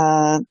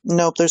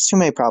 nope, there's too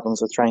many problems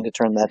with trying to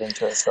turn that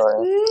into a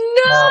story.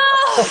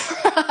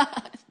 No,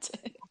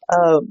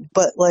 No!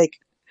 but like,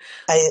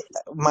 I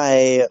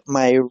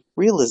my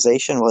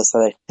realization was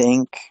that I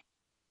think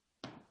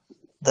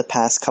the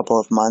past couple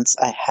of months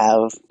I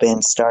have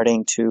been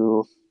starting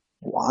to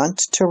want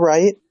to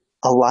write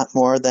a lot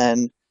more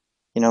than,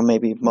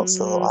 maybe most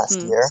of the last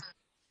Mm-hmm.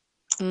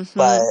 year.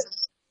 But,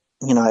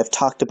 Mm-hmm. I've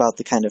talked about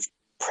the kind of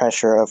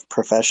pressure of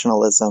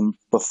professionalism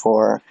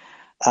before.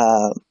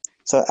 Uh,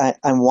 so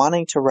I'm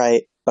wanting to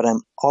write, but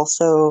I'm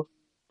also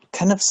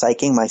kind of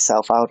psyching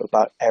myself out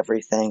about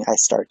everything I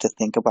start to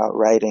think about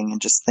writing and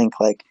just think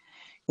like,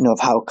 of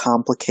how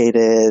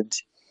complicated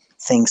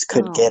things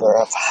could get Oh.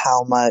 or of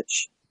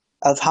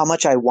how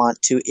much I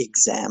want to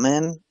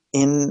examine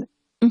in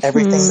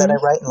everything that Mm-hmm.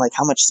 I write and like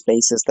how much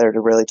space is there to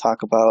really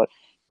talk about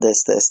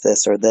this,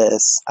 or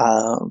this.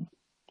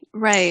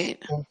 Right.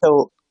 And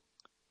so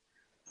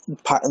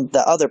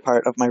the other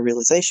part of my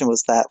realization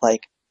was that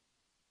like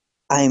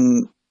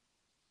I'm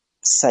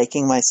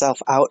psyching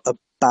myself out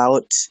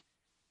about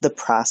the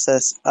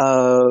process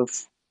of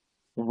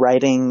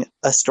writing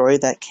a story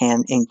that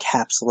can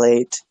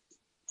encapsulate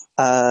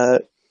uh,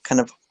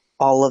 kind of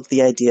all of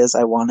the ideas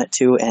I want it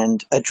to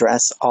and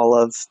address all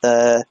of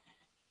the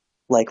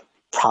like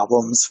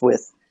problems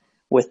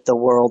with the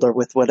world or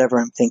with whatever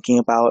I'm thinking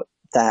about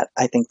that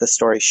I think the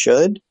story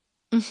should,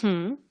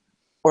 Mm-hmm.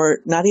 or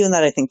not even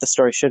that I think the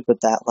story should, but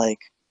that like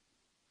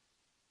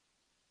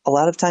a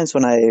lot of times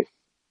when I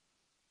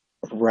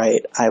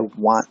write, I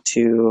want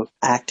to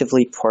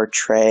actively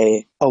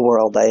portray a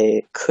world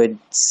I could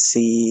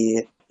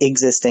see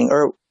existing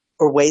or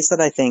ways that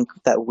I think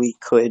that we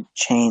could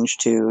change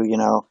to,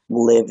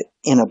 live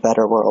in a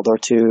better world or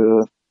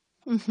to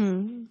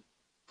Mm-hmm.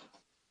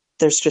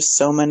 there's just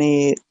so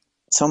many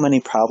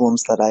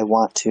problems that I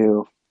want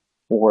to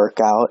work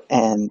out,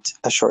 and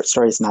a short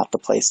story is not the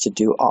place to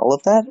do all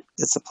of that.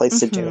 It's a place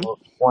to do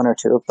Mm-hmm. one or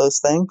two of those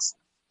things,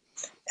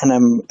 and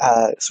I'm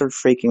sort of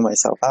freaking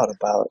myself out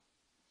about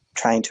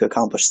trying to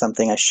accomplish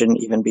something I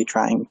shouldn't even be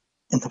trying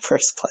in the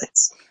first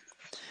place.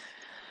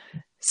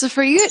 So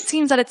for you, it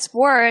seems that it's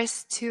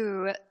worse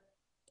to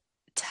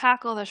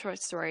tackle the short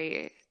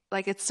story.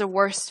 Like it's the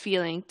worst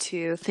feeling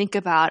to think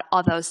about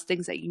all those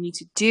things that you need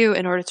to do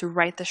in order to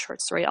write the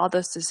short story, all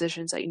those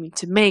decisions that you need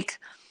to make,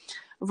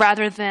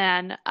 rather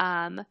than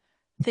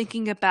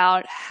thinking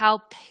about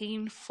how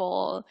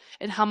painful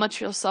and how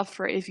much you'll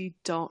suffer if you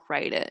don't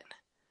write it.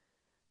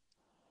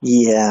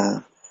 Yeah.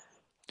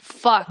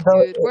 Fuck,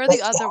 dude. We're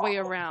the other way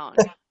around.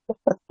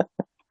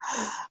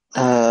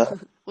 Uh,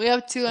 We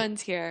have two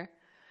ends here.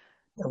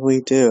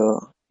 we do.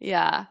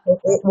 Yeah.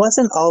 It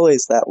wasn't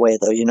always that way,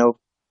 though.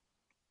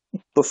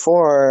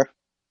 Before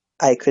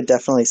I could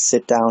definitely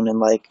sit down and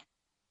like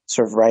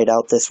sort of write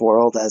out this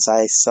world as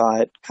I saw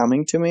it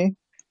coming to me.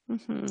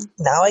 Mm-hmm.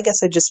 Now I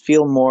guess I just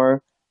feel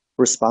more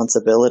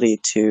responsibility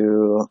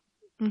to,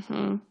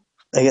 Mm-hmm.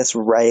 I guess,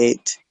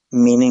 write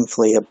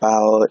meaningfully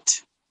about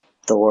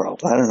the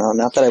world. I don't know.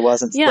 Not that I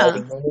wasn't Yeah.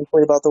 writing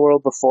meaningfully about the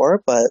world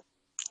before, but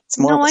it's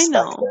more of No, a I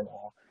know. structure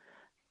now.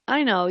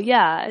 I know.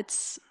 Yeah.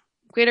 It's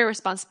greater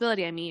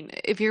responsibility. I mean,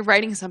 if you're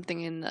writing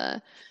something in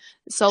the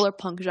solar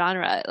punk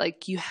genre,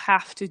 like you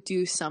have to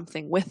do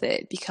something with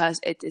it because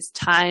it is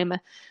time,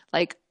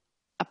 like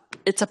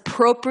it's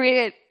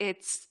appropriate,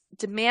 it's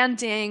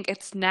demanding,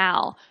 it's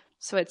now.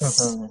 So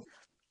Hmm.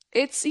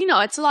 it's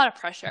a lot of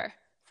pressure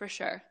for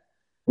sure.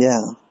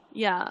 Yeah.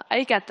 Yeah,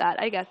 I get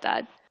that. I get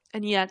that.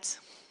 And yet,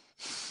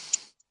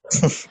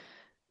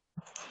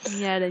 And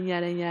yet, and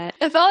yet, and yet.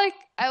 I felt like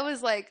I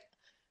was like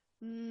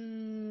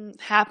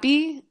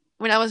happy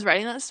when I was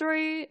writing that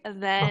story,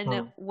 and then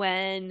Mhm.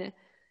 when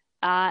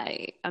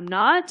I am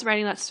not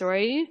writing that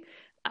story,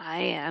 I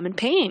am in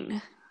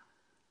pain,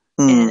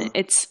 and Hmm.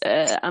 it's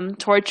I'm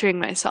torturing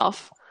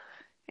myself,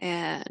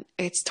 and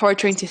it's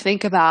torturing to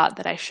think about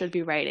that I should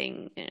be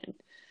writing, and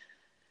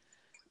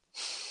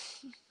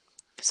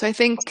so I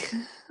think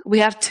we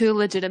have two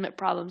legitimate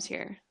problems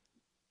here,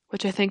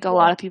 which I think a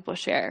lot Yeah. of people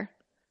share.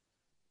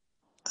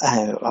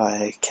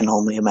 I can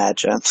only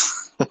imagine.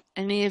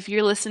 I mean, if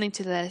you're listening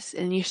to this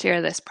and you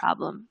share this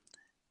problem,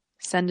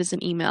 send us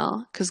an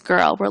email because,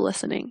 girl, we're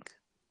listening.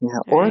 Yeah.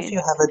 All Or if right. you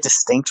have a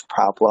distinct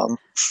problem.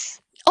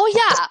 Oh,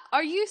 yeah.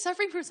 Are you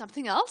suffering from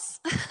something else?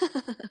 Do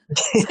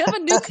you have a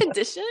new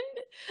condition?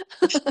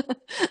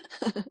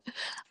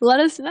 Let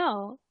us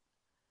know.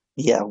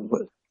 Yeah,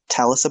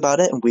 tell us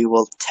about it and we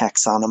will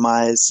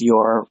taxonomize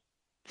your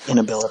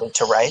inability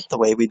to write the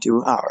way we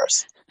do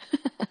ours.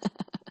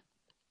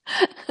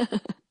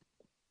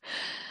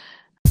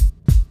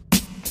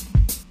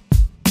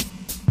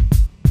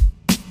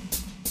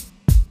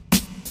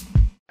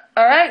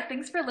 All right.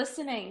 Thanks for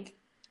listening.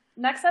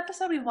 Next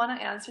episode, we want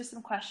to answer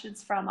some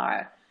questions from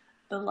our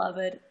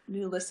beloved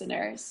new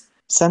listeners.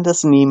 Send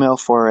us an email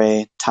for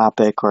a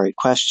topic or a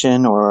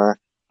question or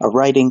a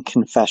writing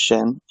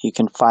confession. You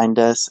can find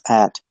us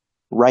at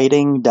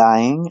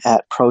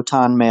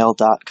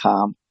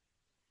writingdying@protonmail.com.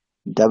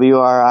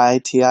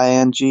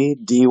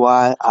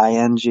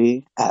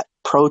 WRITINGDYING at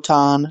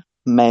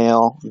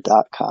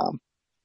protonmail.com.